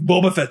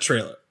Boba Fett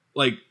trailer.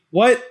 Like,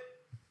 what?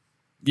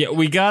 Yeah,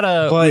 we got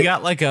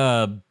like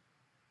a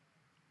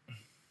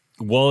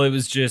Well, it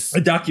was just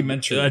a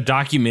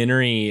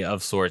documentary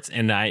of sorts,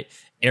 and I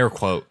air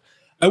quote.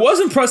 I was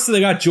impressed that they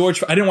got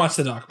George. I didn't watch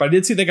the doc, but I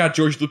did see they got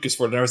George Lucas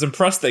for it, and I was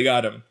impressed they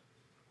got him.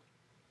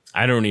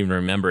 I don't even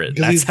remember it.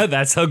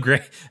 That's how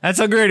great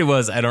it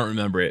was. I don't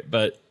remember it,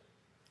 but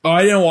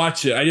I didn't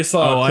watch it. I just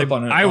saw a clip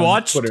on it. I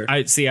watched Twitter.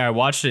 I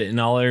watched it, and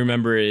all I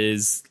remember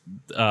is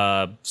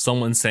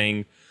someone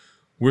saying,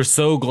 "We're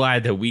so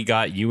glad that we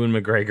got Ewan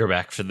McGregor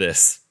back for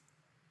this."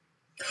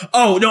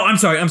 Oh no, I'm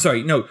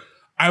sorry. No,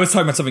 I was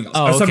talking about something else.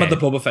 I was talking about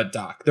the Boba Fett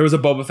doc. There was a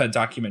Boba Fett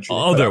documentary.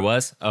 Oh, there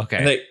was?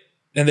 Okay.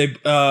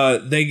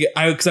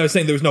 Because I was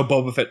saying there was no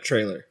Boba Fett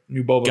trailer,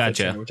 new Boba Fett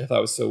trailer, which I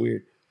thought was so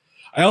weird.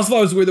 I also thought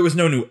it was weird there was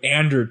no new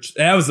Andor.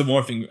 That was the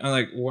more thing. I'm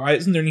like, why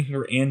isn't there anything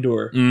for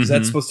Andor? Because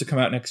that's supposed to come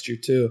out next year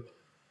too.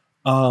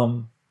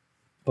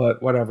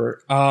 But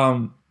whatever.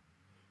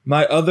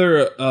 My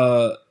other,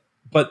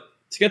 but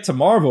to get to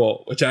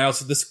Marvel, which I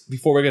also,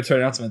 before we get to our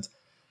announcements,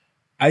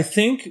 I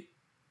think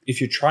if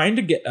you're trying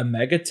to get a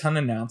megaton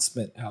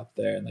announcement out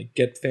there and like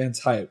get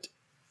fans hyped,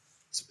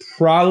 it's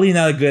probably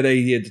not a good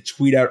idea to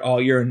tweet out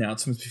all your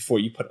announcements before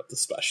you put up the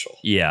special.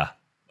 Yeah.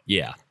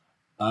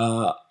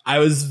 I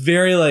was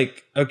very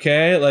like,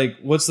 okay, like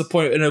what's the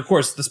point? And of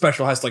course the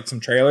special has like some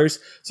trailers,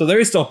 so there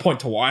is still a point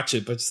to watch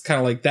it, but it's kind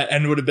of like that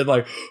end would have been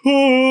like,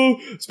 oh,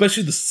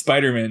 especially the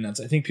Spider-Man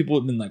announcement. I think people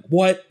would have been like,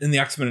 what? And the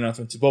X-Men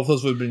announcements, both of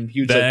those would have been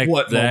huge. The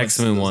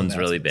X-Men one's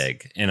really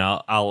big, and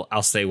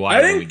I'll say why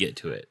when we get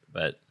to it.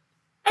 But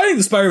I think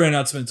the Spider-Man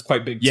announcement's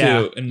quite big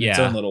too in its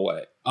own little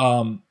way.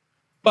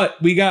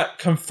 But we got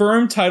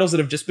confirmed titles that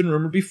have just been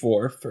rumored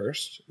before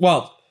first.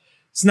 Well,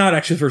 it's not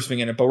actually the first thing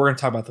in it, but we're going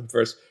to talk about them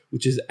first,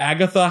 which is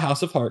Agatha,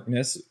 House of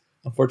Harkness.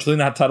 Unfortunately,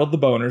 not titled The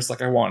Boners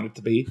like I wanted it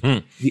to be.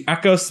 The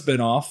Echo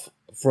spinoff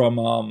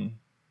from,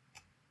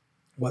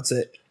 which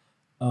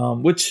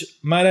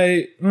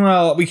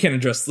we can't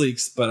address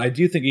leaks, but I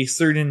do think a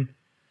certain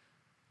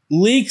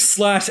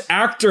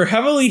leak/actor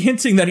heavily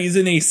hinting that he's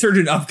in a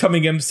certain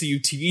upcoming MCU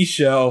TV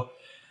show,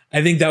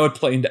 I think that would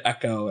play into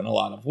Echo in a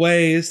lot of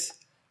ways.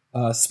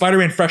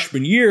 Spider-Man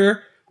Freshman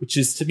Year, which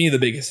is to me the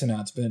biggest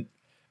announcement.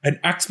 An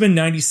X-Men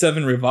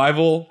 97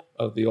 revival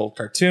of the old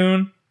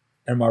cartoon,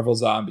 and Marvel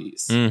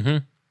Zombies.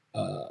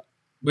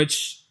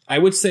 Which I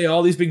would say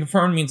all these being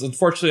confirmed means,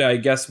 unfortunately, I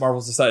guess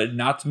Marvel's decided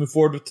not to move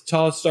forward with the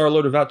tallest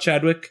Star-Lord without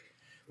Chadwick,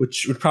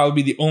 which would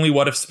probably be the only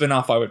What If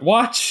spinoff I would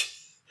watch.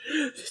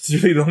 It's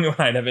really the only one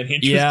I'd have any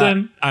interest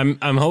in.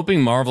 I'm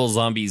hoping Marvel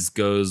Zombies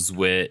goes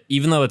with,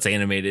 even though it's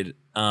animated,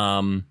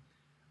 I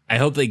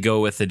hope they go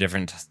with a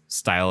different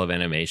style of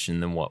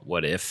animation than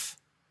what If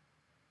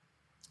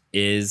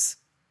is.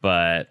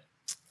 But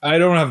I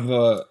don't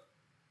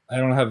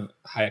have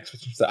high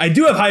expectations. I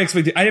do have high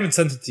expectations. I haven't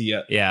sent it to you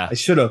yet. Yeah, I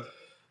should have.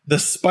 The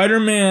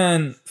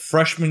Spider-Man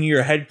Freshman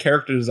Year head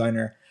character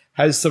designer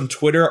has some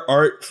Twitter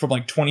art from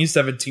like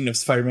 2017 of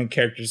Spider-Man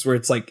characters where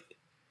it's like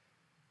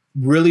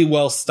really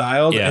well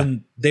styled,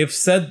 and they've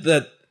said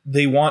that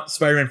they want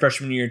Spider-Man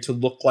Freshman Year to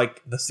look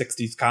like the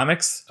 60s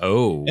comics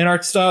in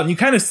art style. And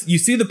you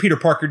see the Peter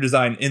Parker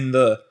design in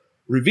the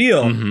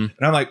reveal, and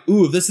I'm like,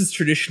 ooh, this is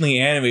traditionally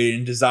animated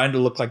and designed to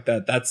look like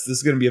that. This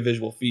is going to be a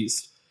visual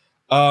feast.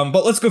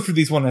 But let's go through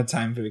these one at a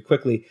time very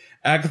quickly.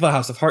 Agatha,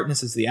 House of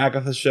Harkness is the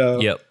Agatha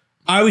show. Yep.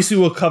 Obviously,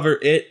 we'll cover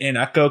it and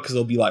Echo because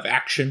it'll be live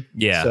action.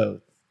 Yeah.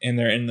 So, and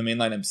they're in the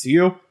mainline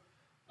MCU.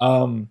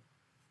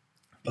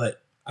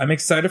 But I'm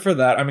excited for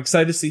that. I'm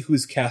excited to see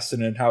who's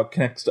casting it and how it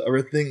connects to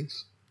other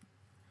things.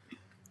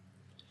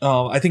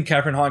 I think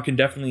Catherine Hahn can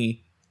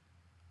definitely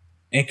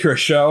anchor a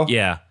show.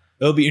 Yeah.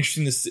 It'll be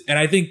interesting to see. And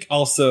I think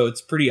also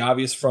it's pretty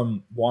obvious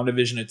from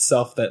WandaVision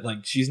itself that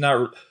like she's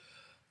not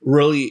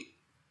really,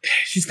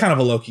 she's kind of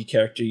a Loki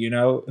character, you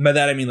know? And by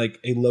that I mean like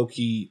a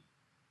Loki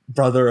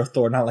brother of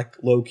Thor, not like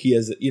Loki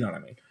as you know what I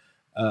mean?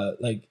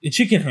 And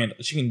she can handle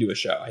it. She can do a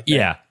show, I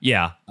think.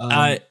 Yeah.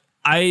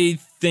 I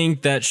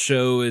think that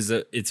show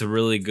it's a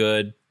really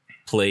good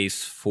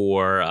place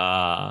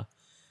for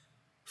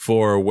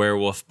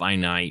Werewolf by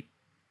Night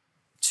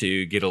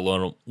to get a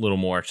little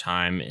more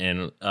time,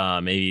 and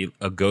maybe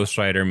a Ghost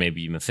Rider,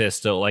 maybe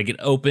Mephisto. Like it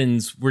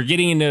opens, we're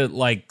getting into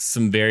like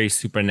some very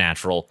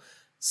supernatural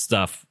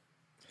stuff.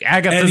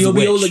 Agatha's and you'll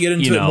witch, be able to get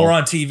into it more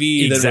on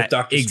TV than with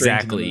Doctor Strange.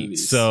 Exactly. In the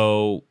movies.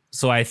 So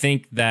I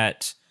think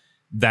that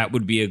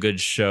would be a good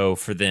show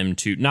for them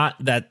to not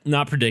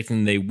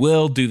predicting they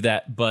will do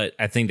that, but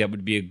I think that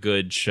would be a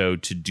good show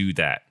to do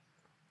that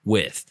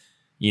with.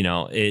 You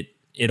know,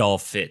 it all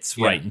fits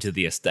right into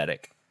the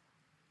aesthetic.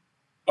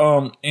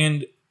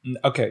 And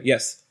okay,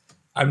 yes,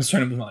 I'm just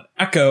trying to move on.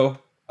 Echo,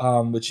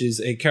 which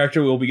is a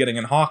character we'll be getting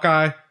in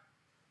Hawkeye,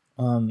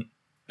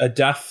 a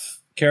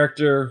deaf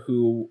character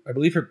who I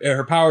believe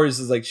her powers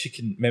is like she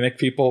can mimic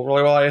people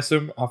really well. I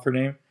assume off her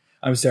name.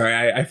 I'm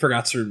sorry, I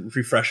forgot to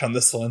refresh on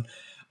this one.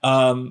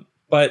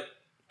 But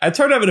it's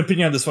hard to have an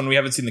opinion on this one. We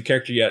haven't seen the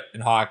character yet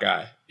in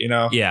Hawkeye, you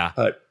know? Yeah,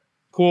 but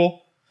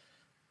cool.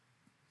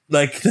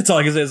 Like that's all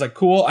I can say is like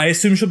cool. I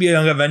assume she'll be a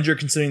young Avenger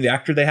considering the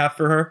actor they have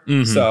for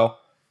her. So.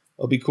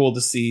 It'll be cool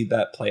to see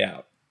that play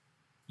out.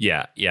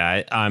 Yeah,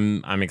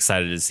 I'm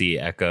excited to see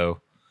Echo.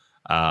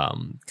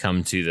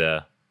 come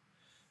to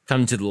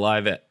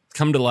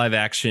live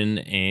action,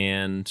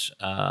 and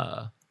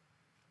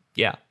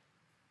yeah.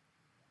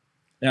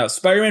 Now,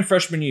 Spider-Man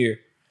freshman year.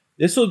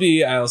 This will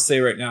be, I'll say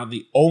right now,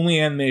 the only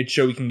animated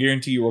show we can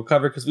guarantee you will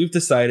cover, because we've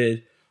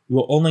decided we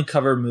will only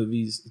cover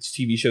movies,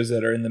 TV shows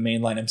that are in the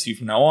mainline MCU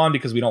from now on,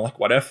 because we don't like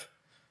What If.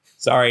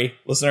 Sorry,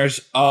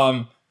 listeners.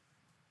 Now,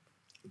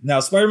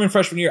 Spider-Man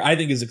freshman year, I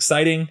think, is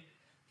exciting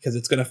because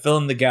it's going to fill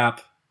in the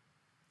gap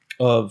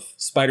of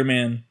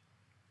Spider-Man,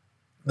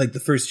 like the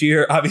first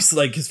year, obviously,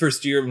 like his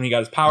first year when he got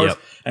his powers. Yep.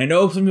 And I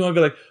know some people might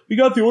be like, we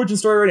got the origin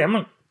story already. I'm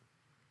like,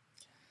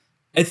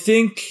 I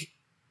think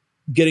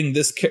getting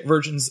this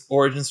version's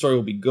origin story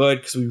will be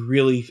good, because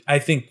I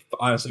think,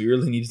 honestly, we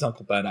really need his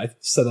Uncle Ben. I've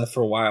said that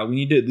for a while. We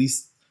need to at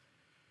least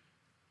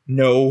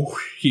know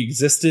he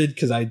existed,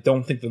 because I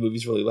don't think the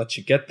movies really let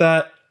you get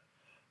that.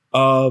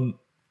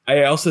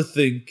 I also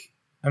think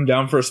I'm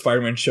down for a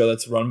Spider-Man show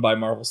that's run by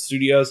Marvel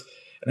Studios.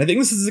 And I think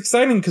this is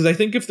exciting, because I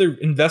think if they're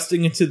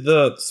investing into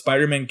the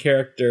Spider-Man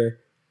character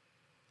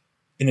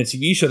in a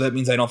TV show, that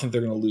means I don't think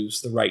they're going to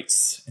lose the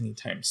rights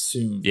anytime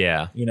soon.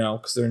 Yeah.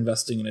 Because they're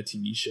investing in a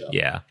TV show.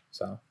 Yeah.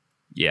 So.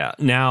 Yeah.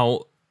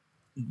 Now,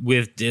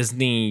 with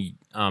Disney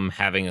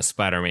having a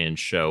Spider-Man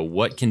show,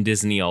 what can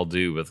Disney all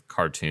do with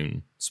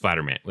cartoon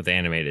Spider-Man, with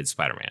animated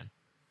Spider-Man?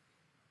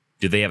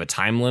 Do they have a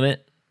time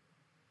limit?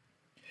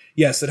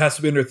 Yes, it has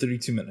to be under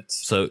 32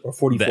 minutes. So or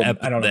 44 I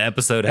don't know. The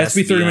episode has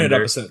to be 30-minute under,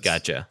 episodes.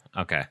 Gotcha.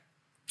 Okay.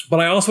 But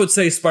I also would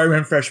say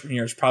Spider-Man freshman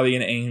year is probably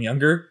going to aim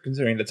younger,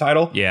 considering the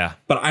title. Yeah.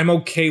 But I'm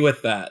okay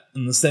with that,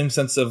 in the same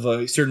sense of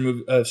a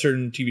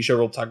certain TV show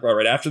we'll talk about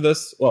right after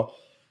this. Well,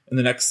 in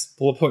the next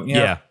bullet point we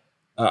have.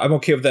 Yeah. I'm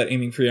okay with that,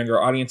 aiming for a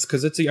younger audience,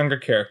 because it's a younger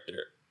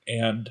character.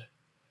 And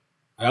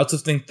I also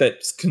think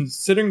that,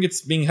 considering it's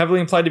being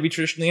heavily implied to be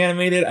traditionally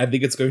animated, I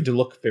think it's going to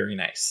look very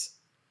nice.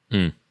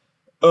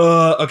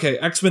 Okay,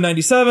 X-Men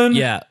 97.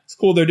 Yeah. It's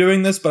cool they're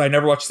doing this, but I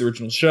never watched the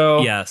original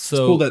show. Yeah, so...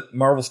 It's cool that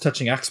Marvel's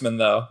touching X-Men,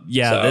 though.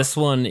 Yeah, so. This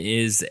one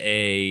is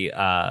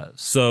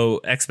so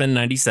X-Men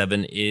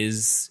 97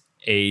 is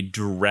a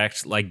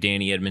direct, like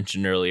Danny had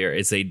mentioned earlier,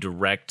 it's a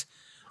direct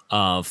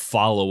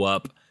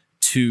follow-up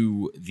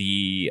to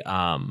the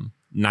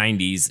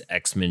 90s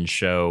X-Men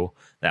show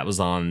that was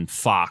on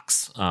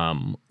Fox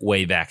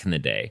way back in the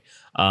day.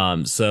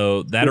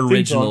 So that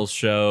original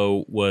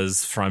show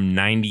was from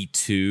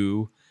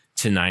 92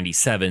 to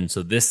 97.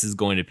 So this is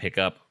going to pick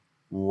up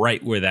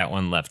right where that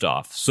one left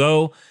off.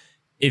 So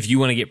if you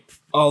want to get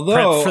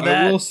prepped for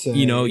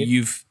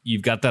that,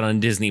 you've got that on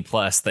Disney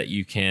Plus that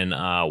you can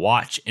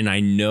watch. And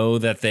I know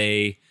that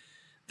they've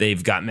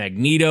got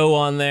Magneto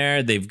on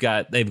there. They've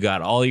got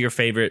all the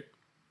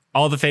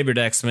favorite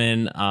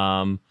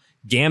X-Men.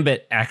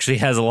 Gambit actually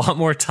has a lot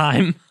more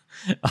time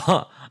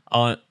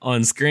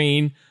on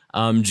screen.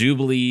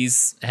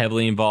 Jubilee's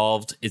heavily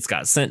involved. It's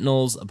got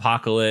Sentinels,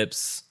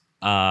 Apocalypse,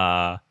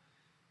 all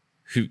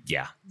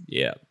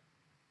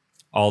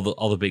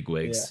the big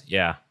wigs.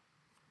 Yeah.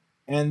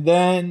 And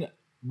then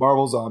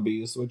Marvel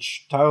Zombies,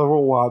 which Tyler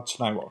will watch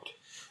and I won't.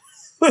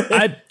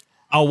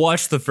 I'll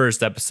watch the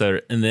first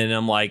episode, and then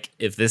I'm like,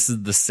 if this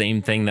is the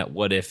same thing that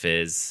What If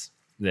is,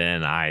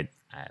 then I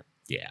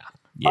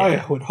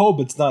would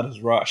hope it's not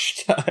as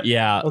rushed.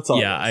 Yeah. That's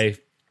all. Yeah.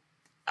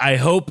 I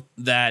hope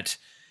that,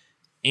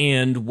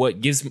 and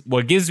what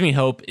gives me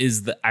hope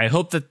is that I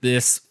hope that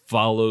this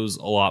follows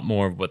a lot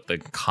more of what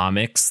the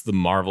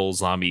Marvel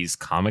Zombies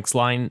comics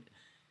line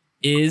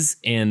is.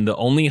 And the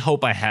only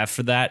hope I have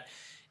for that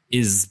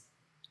is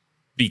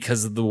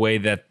because of the way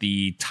that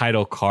the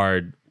title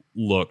card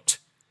looked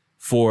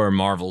for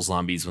Marvel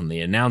Zombies when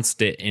they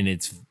announced it. And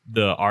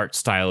the art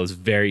style is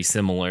very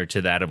similar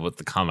to that of what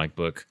the comic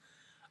book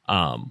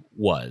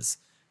was.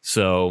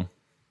 So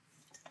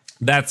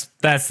that's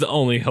the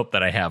only hope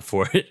that I have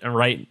for it. And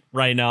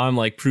right now I'm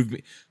like,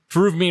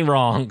 prove me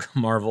wrong,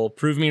 Marvel.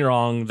 Prove me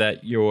wrong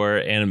that your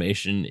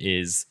animation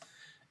is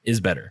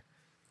better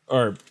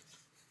or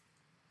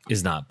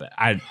is not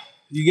bad.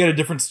 You get a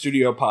different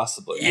studio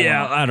possibly.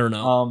 I don't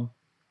know.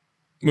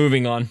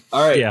 Moving on.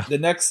 All right. Yeah. The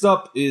next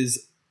up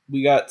is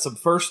we got some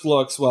first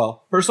looks.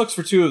 Well, first looks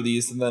for two of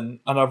these, and then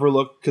another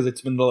look because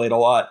it's been delayed a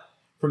lot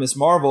for Miss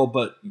Marvel.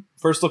 But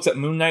first looks at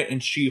Moon Knight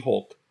and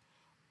She-Hulk.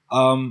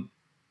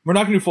 We're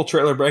not going to do full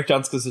trailer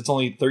breakdowns because it's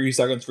only 30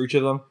 seconds for each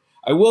of them.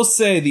 I will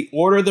say the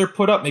order they're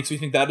put up makes me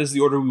think that is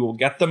the order we will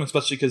get them,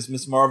 especially because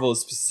Miss Marvel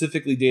is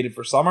specifically dated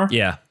for summer.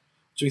 Yeah.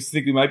 Which makes me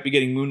think we might be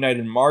getting Moon Knight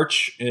in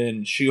March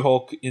and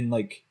She-Hulk in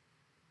like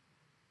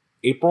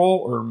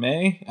April or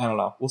May. I don't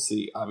know. We'll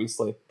see,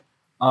 obviously.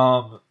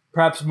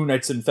 Perhaps Moon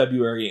Knight's in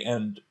February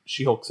and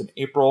She-Hulk's in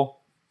April.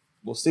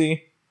 We'll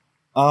see.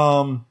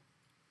 But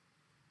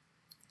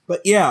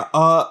yeah,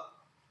 I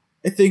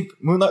think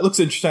Moon Knight looks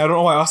interesting. I don't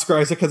know why Oscar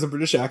Isaac has a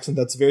British accent.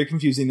 That's very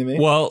confusing to me.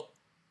 Well,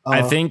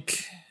 I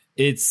think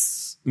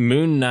it's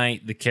Moon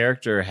Knight, the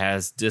character,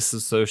 has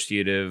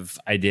dissociative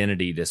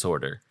identity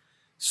disorder.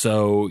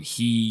 So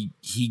he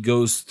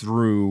goes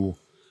through,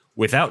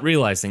 without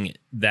realizing it,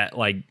 that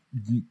like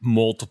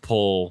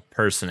multiple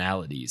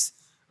personalities,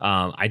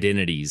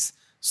 identities.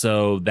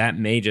 So that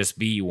may just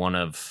be one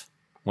of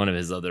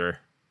his other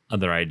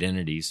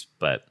identities.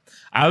 But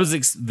I was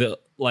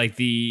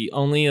the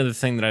only other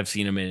thing that I've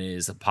seen him in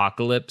is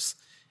Apocalypse,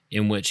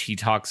 in which he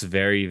talks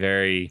very,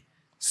 very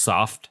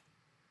soft.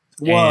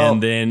 Well,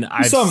 and then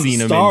I've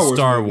seen him in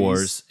Star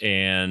Wars,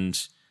 and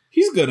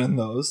he's good in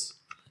those.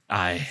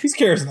 He's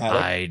charismatic.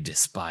 I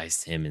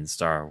despised him in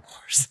Star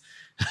Wars.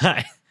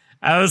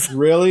 I was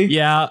really,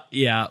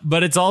 yeah,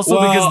 but it's also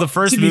because the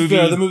first movie,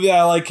 fair, the movie that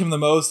I like him the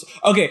most.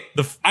 Okay,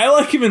 I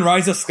like him in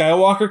Rise of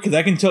Skywalker because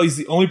I can tell he's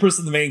the only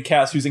person in the main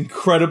cast who's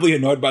incredibly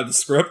annoyed by the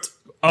script.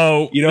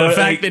 Oh, you know, the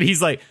fact that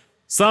he's like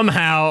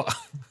somehow.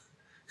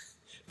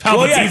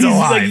 Palpatine's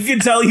alive. You can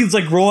tell he's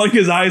like rolling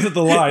his eyes at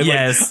the line.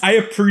 Yes, I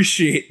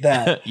appreciate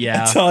that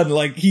a ton.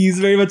 Like he's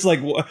very much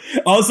like.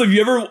 Also,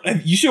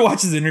 you should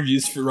watch his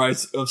interviews for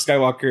Rise of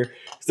Skywalker.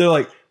 So they're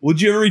like, would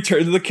you ever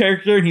return to the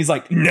character? And he's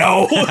like,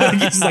 no.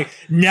 He's like,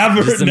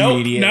 never.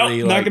 No,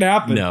 not gonna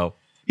happen. No,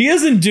 he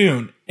is in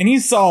Dune, and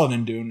he's solid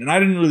in Dune. And I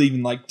didn't really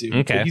even like Dune.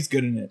 Okay, but he's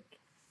good in it.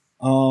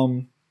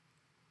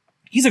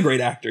 He's a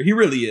great actor. He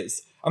really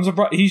is. I'm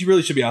surprised. He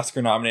really should be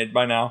Oscar nominated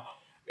by now.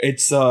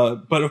 It's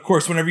but of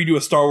course, whenever you do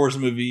a Star Wars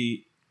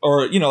movie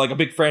or like a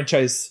big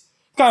franchise,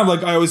 kind of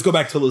like I always go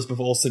back to Elizabeth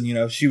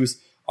Olsen. She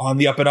was on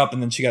the up and up, and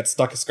then she got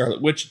stuck as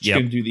Scarlet Witch. She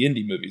couldn't do the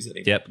indie movies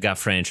anymore. Yep, got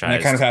franchised. And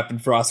that kind of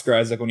happened for Oscar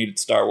Isaac when he did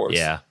Star Wars.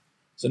 Yeah.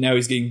 So now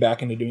he's getting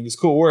back into doing his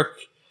cool work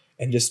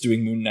and just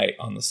doing Moon Knight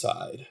on the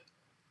side.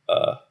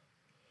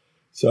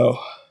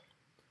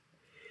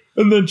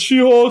 And then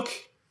She-Hulk.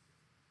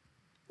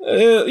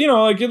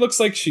 It looks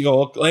like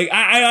She-Hulk. Like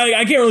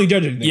I can't really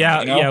judge anything.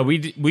 Yeah.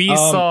 We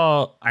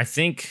saw. I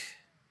think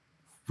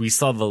we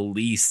saw the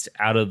least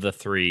out of the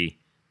three.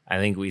 I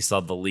think we saw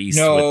the least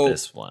with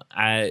this one.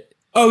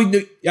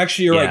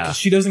 Actually, you're right. 'Cause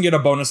she doesn't get a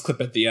bonus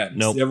clip at the end.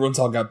 Nope. Everyone's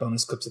all got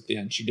bonus clips at the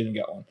end. She didn't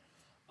get one.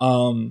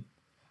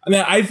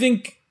 I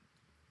think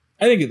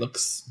it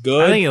looks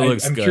good.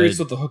 I'm curious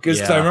what the hook is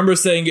because I remember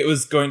saying it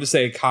was going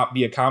to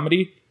be a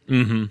comedy,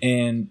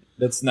 and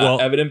that's not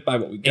evident by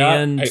what we got.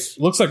 And it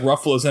looks like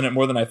Ruffalo's in it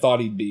more than I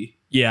thought he'd be.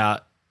 Yeah,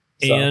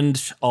 so.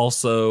 And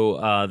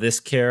also this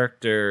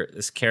character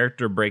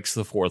breaks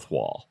the fourth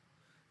wall,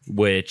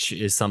 which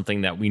is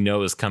something that we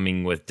know is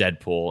coming with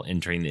Deadpool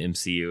entering the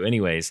MCU.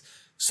 Anyways,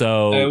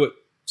 so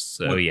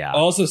yeah.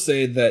 I'll also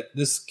say that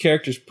this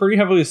character is pretty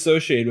heavily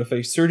associated with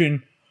a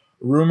certain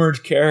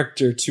rumored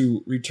character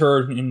to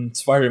return in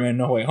Spider-Man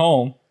No Way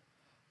Home.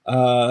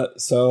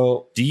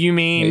 So do you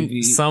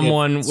mean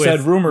someone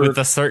with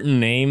a certain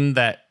name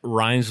that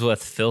rhymes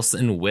with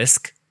Filson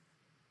Whisk?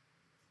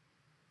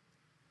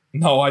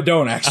 No, I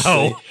don't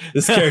actually.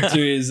 This character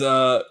is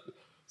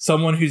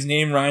someone whose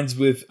name rhymes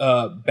with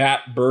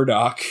Bat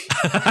Burdock.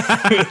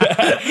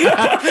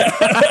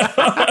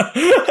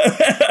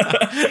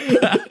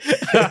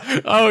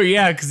 Oh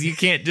yeah, because you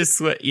can't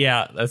just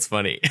yeah, that's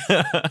funny.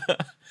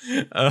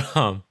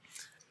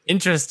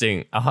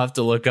 Interesting. I'll have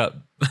to look up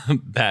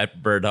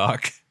Bat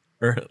Burdock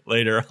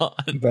later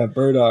on. Bat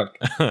Burdock.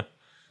 And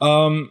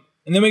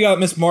then we got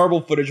Miss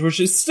Marvel footage, which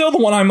is still the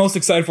one I'm most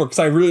excited for because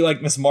I really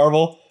like Miss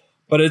Marvel,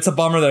 but it's a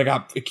bummer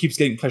that it keeps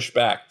getting pushed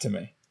back to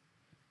me.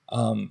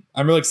 I'm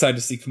really excited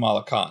to see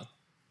Kamala Khan,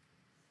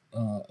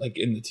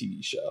 in the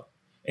TV show,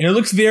 and it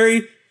looks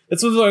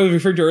that's what I was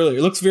referring to earlier.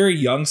 It looks very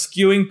young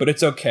skewing, but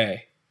it's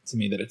okay to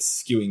me that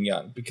it's skewing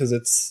young because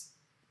it's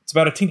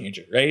about a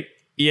teenager, right?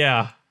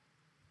 Yeah.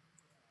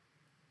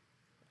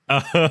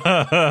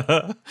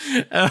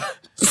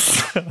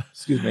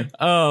 Excuse me.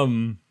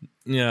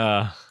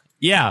 Yeah.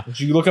 Did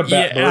you look up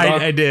Bat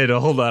Burdock? I did.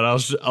 Hold on.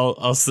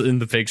 I'll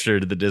send the picture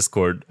to the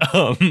Discord.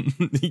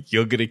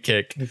 You'll get a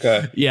kick.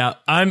 Okay. Yeah.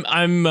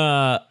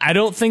 I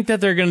don't think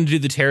that they're going to do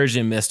the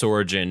Terrigen Mist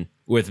origin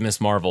with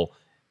Miss Marvel.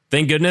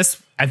 Thank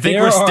goodness. I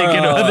think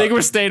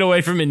we're staying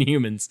away from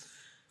Inhumans.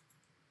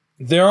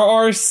 There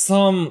are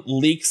some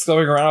leaks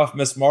going around with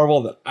Miss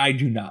Marvel that I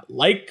do not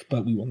like,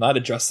 but we will not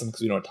address them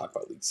because we don't talk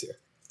about leaks here.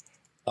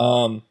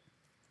 But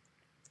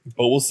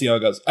we'll see how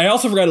it goes. I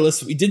also forgot to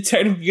list. We did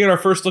technically get our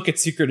first look at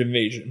Secret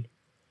Invasion.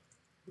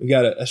 We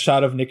got a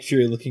shot of Nick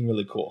Fury looking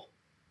really cool.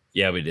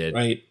 Yeah, we did.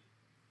 Right.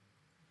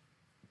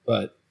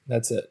 But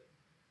that's it.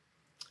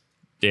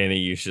 Danny,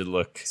 you should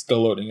look.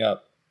 Still loading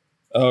up.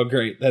 Oh,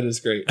 great. That is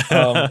great. Is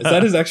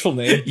that his actual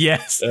name?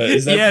 Yes.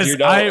 Is that yes.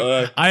 weird?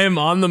 I am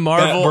on the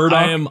Marvel.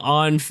 I am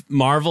on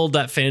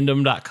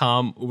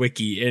marvel.fandom.com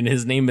wiki, and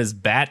his name is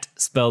Bat,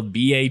 spelled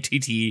Batt,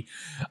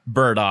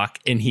 Burdock,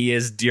 and he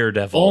is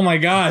Daredevil. Oh my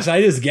gosh. I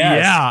just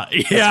guessed.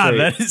 Yeah.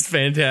 That is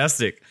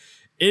fantastic.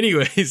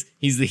 Anyways,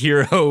 he's the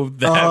hero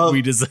that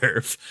we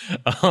deserve.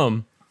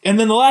 And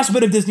then the last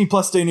bit of Disney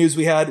Plus Day news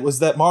we had was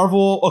that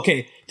Marvel,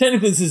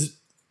 technically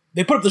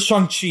they put up the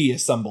Shang-Chi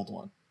assembled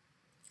one.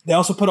 They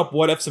also put up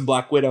What Ifs and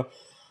Black Widow.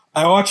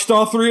 I watched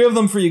all three of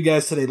them for you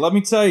guys today. Let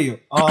me tell you,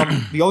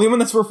 the only one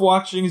that's worth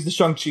watching is the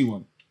Shang-Chi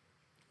one.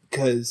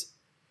 Because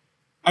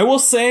I will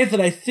say that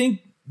I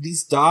think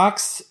these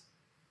docs,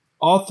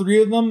 all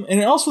three of them,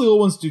 and also the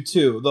old ones do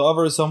too, the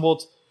other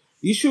assembled,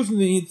 the issue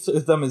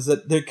with them is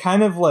that they're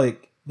kind of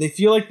like they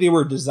feel like they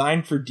were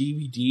designed for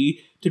DVD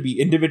to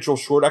be individual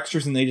short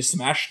extras and they just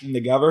smashed them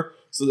together.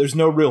 So there's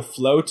no real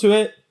flow to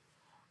it.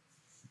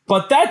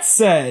 But that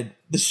said,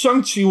 the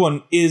Shang-Chi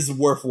one is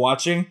worth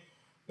watching,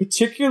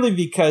 particularly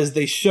because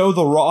they show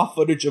the raw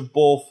footage of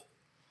both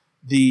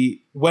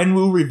the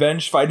Wenwu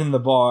revenge fight in the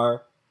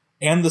bar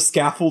and the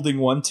scaffolding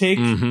one take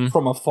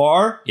from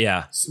afar.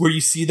 Yeah. Where you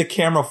see the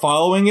camera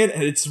following it.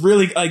 And it's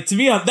really, like, to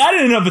me, that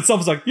in and of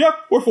itself is like, yeah,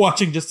 worth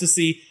watching just to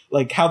see,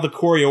 like, how the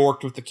choreo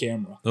worked with the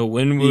camera. The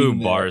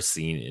Wenwu bar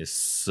scene is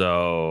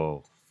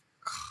so...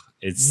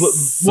 It's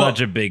such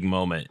a big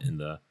moment in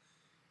the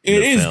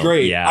It is film.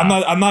 great. Yeah.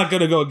 I'm not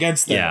going to go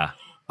against that. Yeah.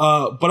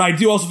 But I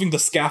do also think the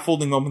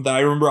scaffolding moment that I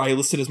remember I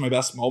listed as my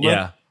best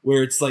moment,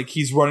 where it's like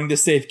he's running to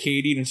save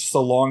Katie and it's just a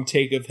long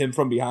take of him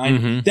from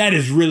behind. That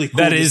is really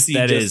cool to see.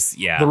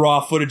 The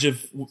raw footage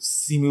of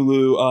Simu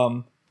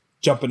Liu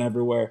jumping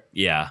everywhere.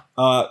 Yeah.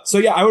 So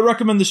yeah, I would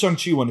recommend the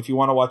Shang-Chi one if you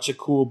want to watch a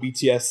cool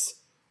BTS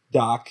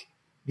doc.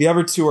 The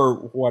other two are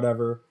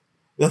whatever.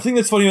 The thing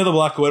that's funny about the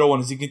Black Widow one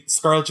is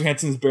Scarlett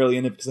Johansson is barely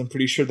in it because I'm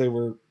pretty sure they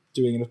were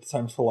doing it at the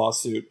time for the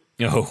lawsuit.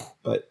 Oh,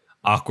 but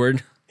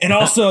awkward. And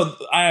also,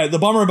 the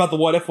bummer about the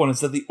What If one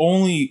is that the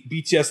only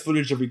BTS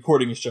footage of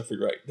recording is Jeffrey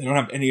Wright. They don't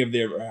have any of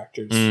their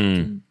actors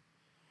in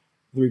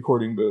the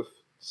recording booth.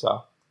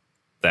 So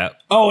that.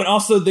 Oh, and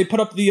also they put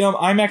up the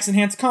IMAX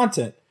enhanced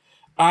content.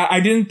 I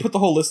didn't put the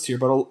whole list here,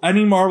 but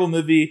any Marvel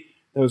movie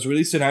that was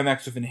released in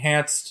IMAX with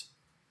enhanced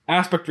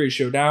aspect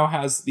ratio now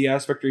has the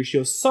aspect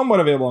ratio somewhat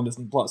available on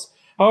Disney Plus.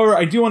 However,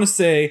 I do want to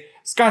say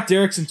Scott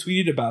Derrickson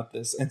tweeted about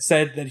this and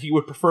said that he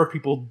would prefer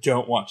people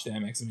don't watch the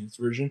IMAX enhanced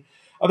version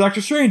of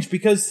Doctor Strange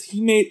because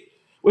he made,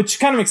 which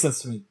kind of makes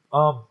sense to me.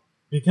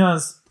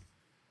 Because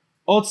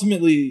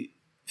ultimately,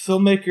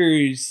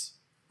 filmmakers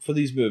for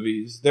these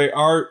movies, they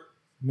are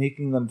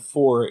making them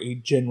for a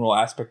general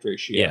aspect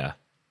ratio. Yeah.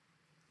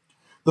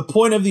 The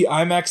point of the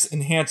IMAX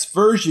enhanced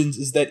versions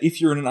is that if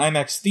you're in an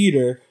IMAX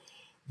theater,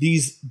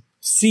 these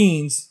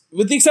scenes,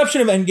 with the exception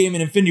of Endgame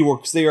and Infinity War,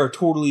 because they are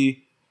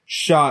totally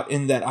shot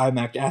in that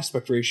IMAX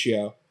aspect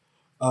ratio.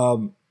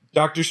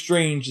 Doctor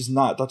Strange is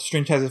not. Doctor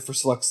Strange has it for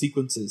select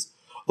sequences.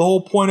 The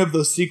whole point of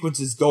those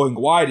sequences going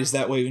wide is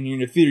that way when you're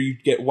in a theater, you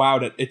get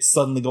wowed at it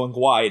suddenly going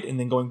wide and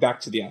then going back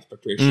to the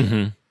aspect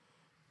ratio.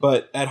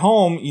 But at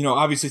home,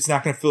 obviously it's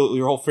not going to fill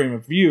your whole frame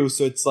of view,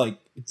 so it's like,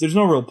 there's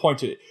no real point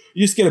to it.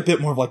 You just get a bit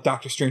more of like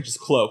Doctor Strange's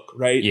cloak,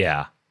 right?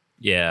 Yeah.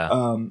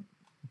 Yeah.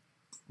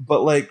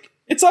 But like,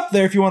 it's up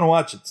there if you want to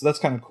watch it, so that's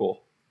kind of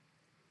cool.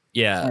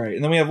 Yeah. All right,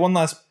 and then we have one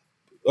last...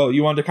 Oh,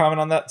 you wanted to comment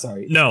on that?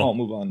 Sorry. No. I'll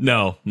move on.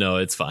 No,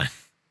 it's fine.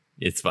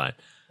 It's fine.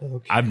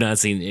 Okay. I've not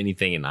seen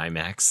anything in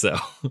IMAX, so...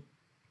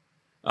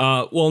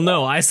 well,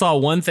 no, I saw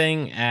one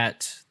thing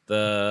at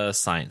the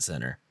Science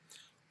Center.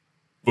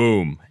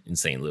 Boom, in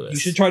St. Louis. You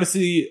should try to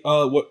see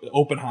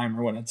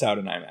Oppenheimer when it's out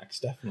in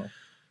IMAX, definitely.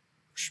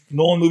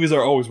 Nolan movies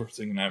are always worth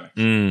seeing in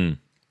IMAX.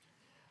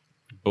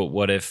 But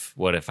what if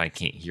I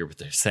can't hear what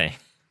they're saying?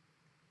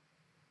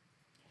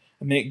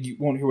 And you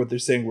won't hear what they're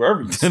saying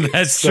wherever you see it.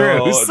 That's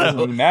true. It doesn't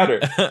really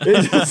matter.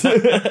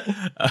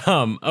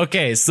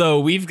 Okay, so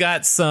we've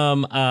got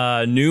some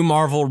new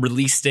Marvel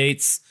release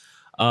dates.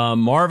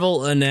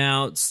 Marvel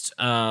announced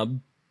Danny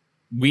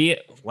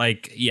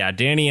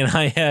and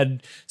I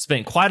had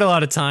spent quite a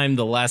lot of time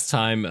the last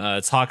time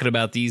talking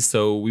about these,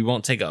 so we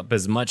won't take up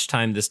as much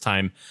time this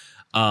time.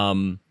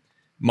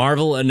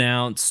 Marvel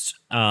announced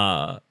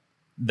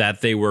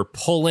that they were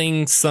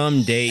pulling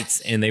some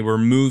dates and they were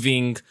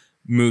moving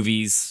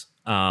movies,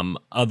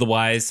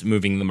 otherwise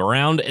moving them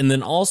around. And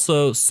then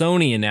also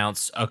Sony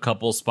announced a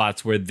couple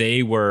spots where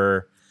they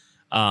were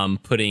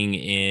putting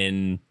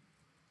in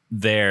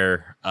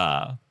their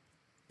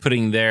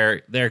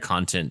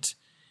content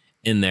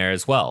in there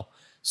as well.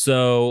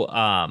 So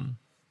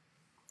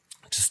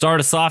to start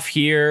us off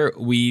here,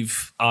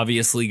 we've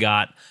obviously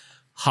got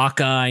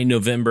Hawkeye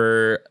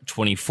November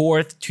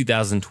 24th,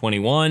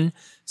 2021.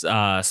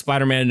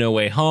 Spider-Man No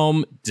Way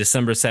Home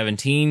December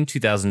 17,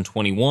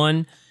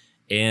 2021.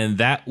 And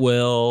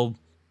that'll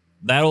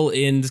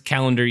end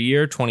calendar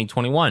year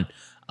 2021.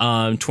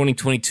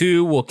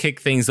 2022 will kick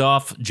things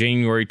off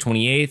January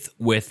 28th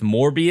with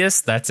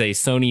Morbius. That's a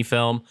Sony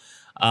film.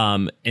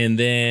 And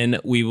then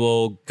we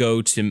will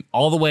go to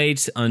all the way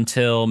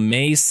until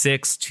May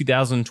 6,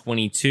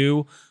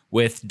 2022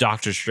 with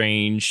Doctor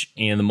Strange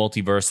and the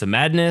Multiverse of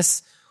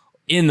Madness.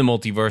 In the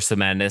Multiverse of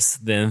Madness,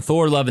 then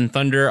Thor Love and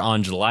Thunder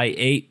on July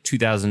 8,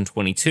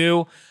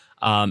 2022.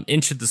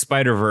 Into the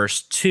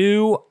Spider-Verse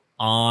 2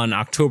 on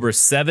October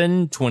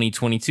 7,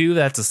 2022.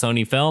 That's a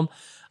Sony film.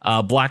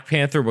 Black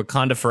Panther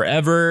Wakanda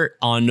Forever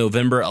on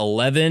November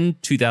 11,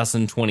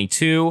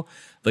 2022.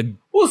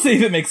 We'll see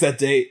if it makes that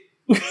date.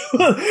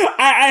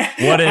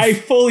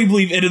 I fully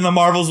believe it and the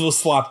Marvels will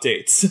swap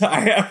dates.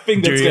 I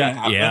think that's going to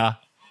happen.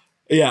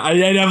 Yeah, I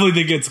definitely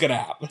think it's gonna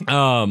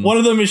happen. One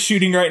of them is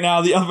shooting right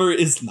now, the other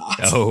is not.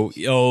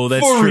 Oh,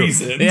 that's for true.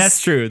 Reasons.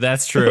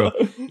 That's true.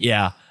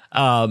 Yeah.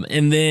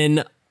 And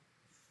then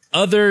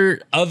other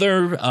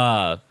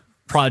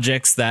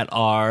projects that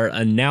are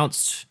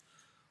announced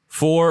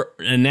For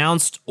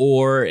announced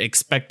or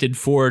expected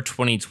for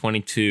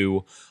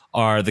 2022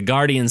 are the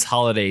Guardians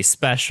Holiday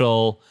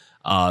Special,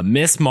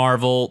 Miss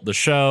Marvel, the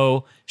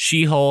show,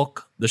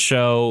 She-Hulk, the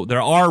show.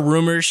 There are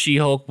rumors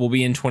She-Hulk will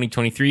be in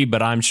 2023,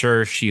 but I'm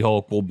sure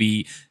She-Hulk will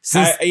be.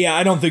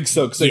 I don't think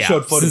so because they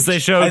showed footage. Since they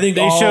showed,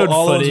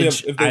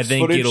 footage. I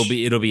think it'll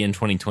be in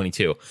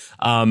 2022.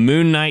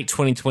 Moon Knight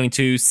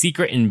 2022,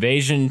 Secret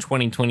Invasion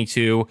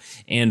 2022,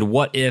 and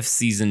What If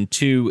Season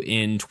 2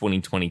 in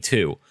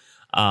 2022.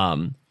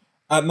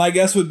 My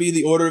guess would be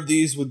the order of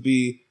these would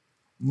be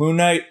Moon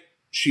Knight,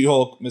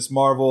 She-Hulk, Miss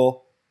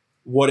Marvel,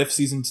 What If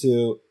Season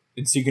 2,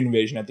 and Secret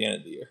Invasion at the end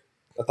of the year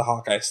at the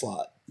Hawkeye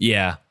slot.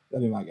 Yeah.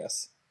 That'd be my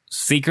guess.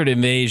 Secret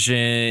Invasion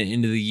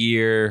into the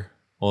year.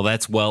 Well,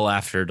 that's well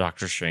after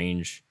Doctor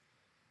Strange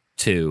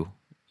 2.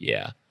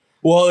 Yeah.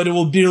 Well, it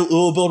will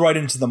build right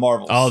into the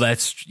Marvels. Oh,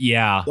 that's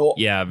very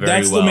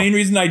That's well. the main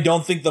reason I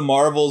don't think the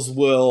Marvels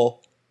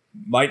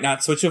might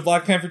not switch with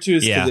Black Panther 2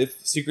 is because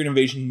if Secret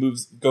Invasion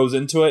goes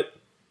into it,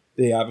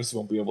 they obviously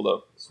won't be able to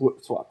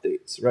swap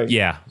dates, right?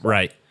 Yeah,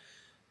 right.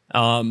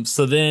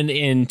 So then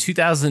in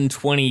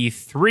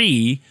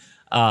 2023,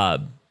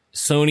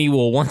 Sony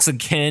will once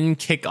again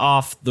kick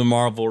off the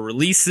Marvel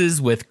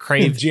releases with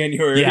Kraven.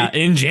 January. Yeah,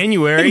 in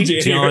January.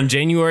 On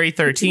January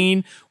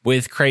 13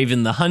 with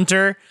Kraven the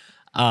Hunter.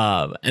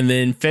 And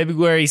then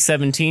February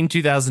 17,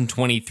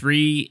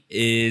 2023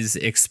 is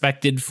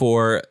expected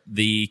for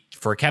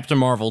Captain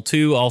Marvel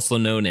 2, also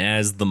known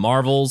as The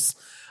Marvels.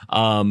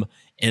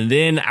 And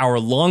then our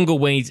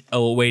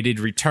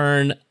long-awaited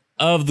return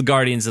of the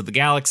Guardians of the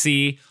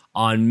Galaxy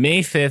on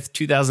May 5th,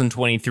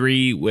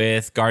 2023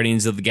 with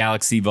Guardians of the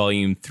Galaxy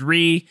Volume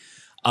 3.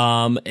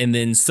 And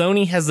then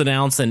Sony has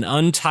announced an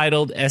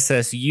untitled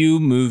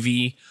SSU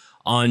movie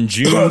on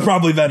June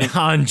probably Venom.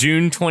 On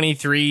June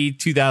 23,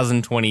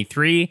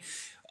 2023.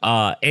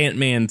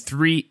 Ant-Man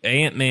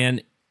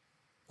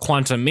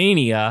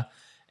Quantumania,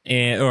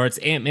 or it's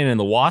Ant-Man and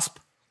the Wasp.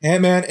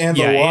 Ant-Man and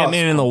the Wasp.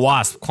 Ant-Man and the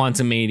Wasp,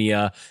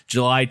 Quantumania,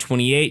 July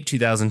 28,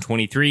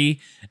 2023.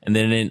 And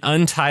then an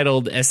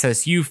untitled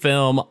SSU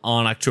film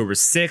on October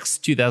 6,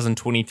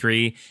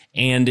 2023.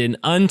 And an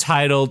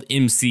untitled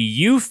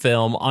MCU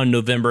film on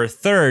November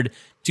 3rd,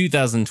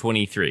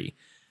 2023.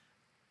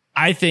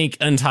 I think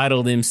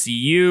untitled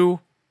MCU,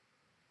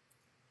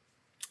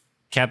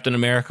 Captain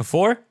America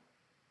 4?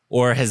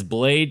 Or has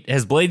Blade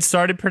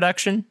started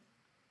production?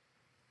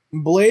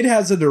 Blade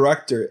has a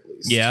director, at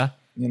least. Yeah.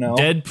 You know,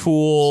 Deadpool.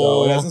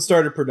 So it hasn't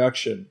started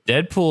production.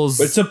 Deadpool's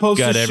but it's supposed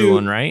got to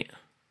everyone, shoot, right?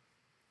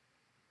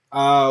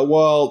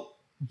 Well,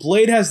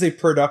 Blade has a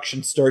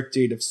production start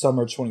date of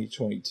summer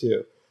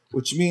 2022,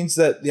 which means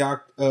that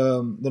the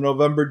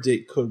November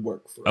date could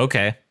work for it.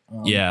 Okay.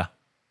 Yeah.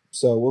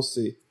 So we'll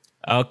see.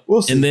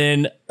 We'll see. And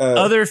then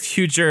other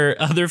future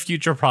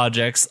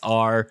projects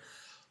are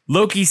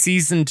Loki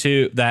season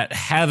 2 that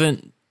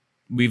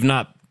we've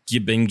not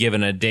been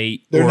given a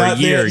date or a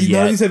year yet.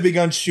 None of these have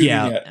begun shooting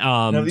yet.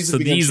 So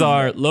these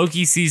are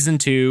Loki season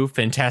 2,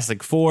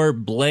 Fantastic Four,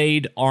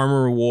 Blade,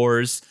 Armor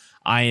Wars,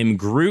 I Am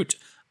Groot,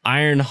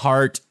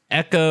 Ironheart,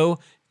 Echo,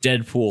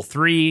 Deadpool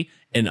 3,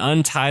 an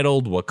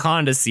untitled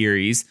Wakanda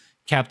series,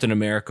 Captain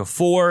America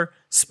 4,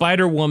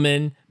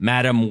 Spider-Woman,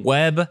 Madam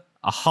Web,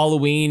 a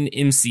Halloween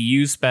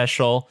MCU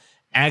special,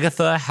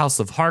 Agatha, House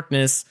of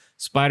Harkness,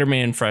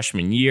 Spider-Man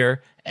Freshman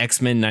Year,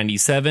 X-Men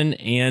 97,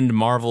 and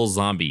Marvel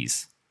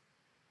Zombies.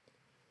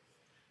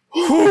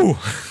 Whew.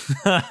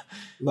 A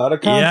lot of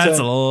content. Yeah, it's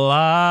a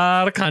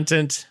lot of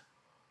content.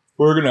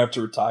 We're going to have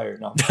to retire.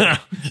 No.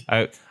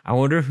 I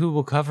wonder who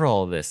will cover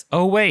all of this.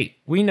 Oh, wait.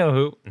 We know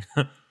who.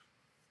 We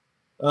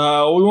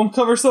won't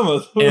cover some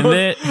of we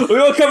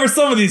won't cover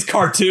some of these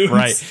cartoons.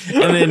 Right.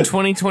 And then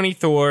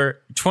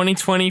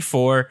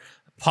 2024,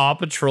 Paw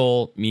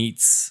Patrol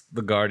meets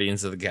the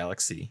Guardians of the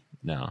Galaxy.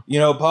 No. You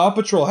know, Paw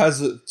Patrol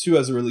has a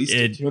release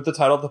date. Do you know what the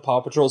title of the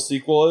Paw Patrol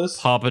sequel is?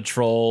 Paw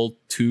Patrol,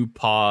 Two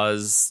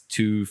Paws,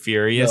 Too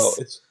Furious. No,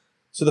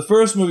 so the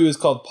first movie was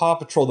called Paw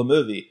Patrol the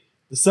Movie.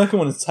 The second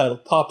one is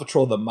titled Paw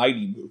Patrol the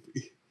Mighty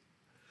Movie.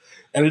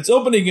 And it's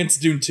opening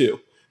against Dune 2.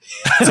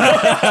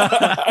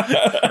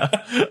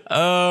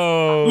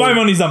 Oh. My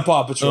money's on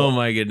Paw Patrol. Oh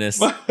my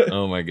goodness.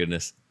 Oh my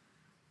goodness.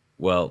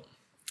 Well.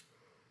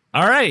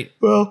 All right.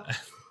 Well,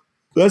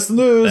 that's the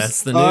news.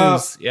 That's the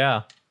news.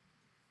 Yeah.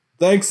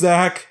 Thanks,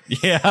 Zach.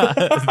 Yeah.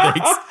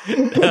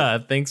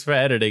 Thanks for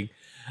editing.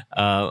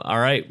 All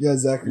right. Yeah,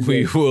 Zach.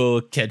 We will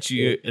catch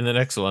you in the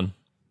next one.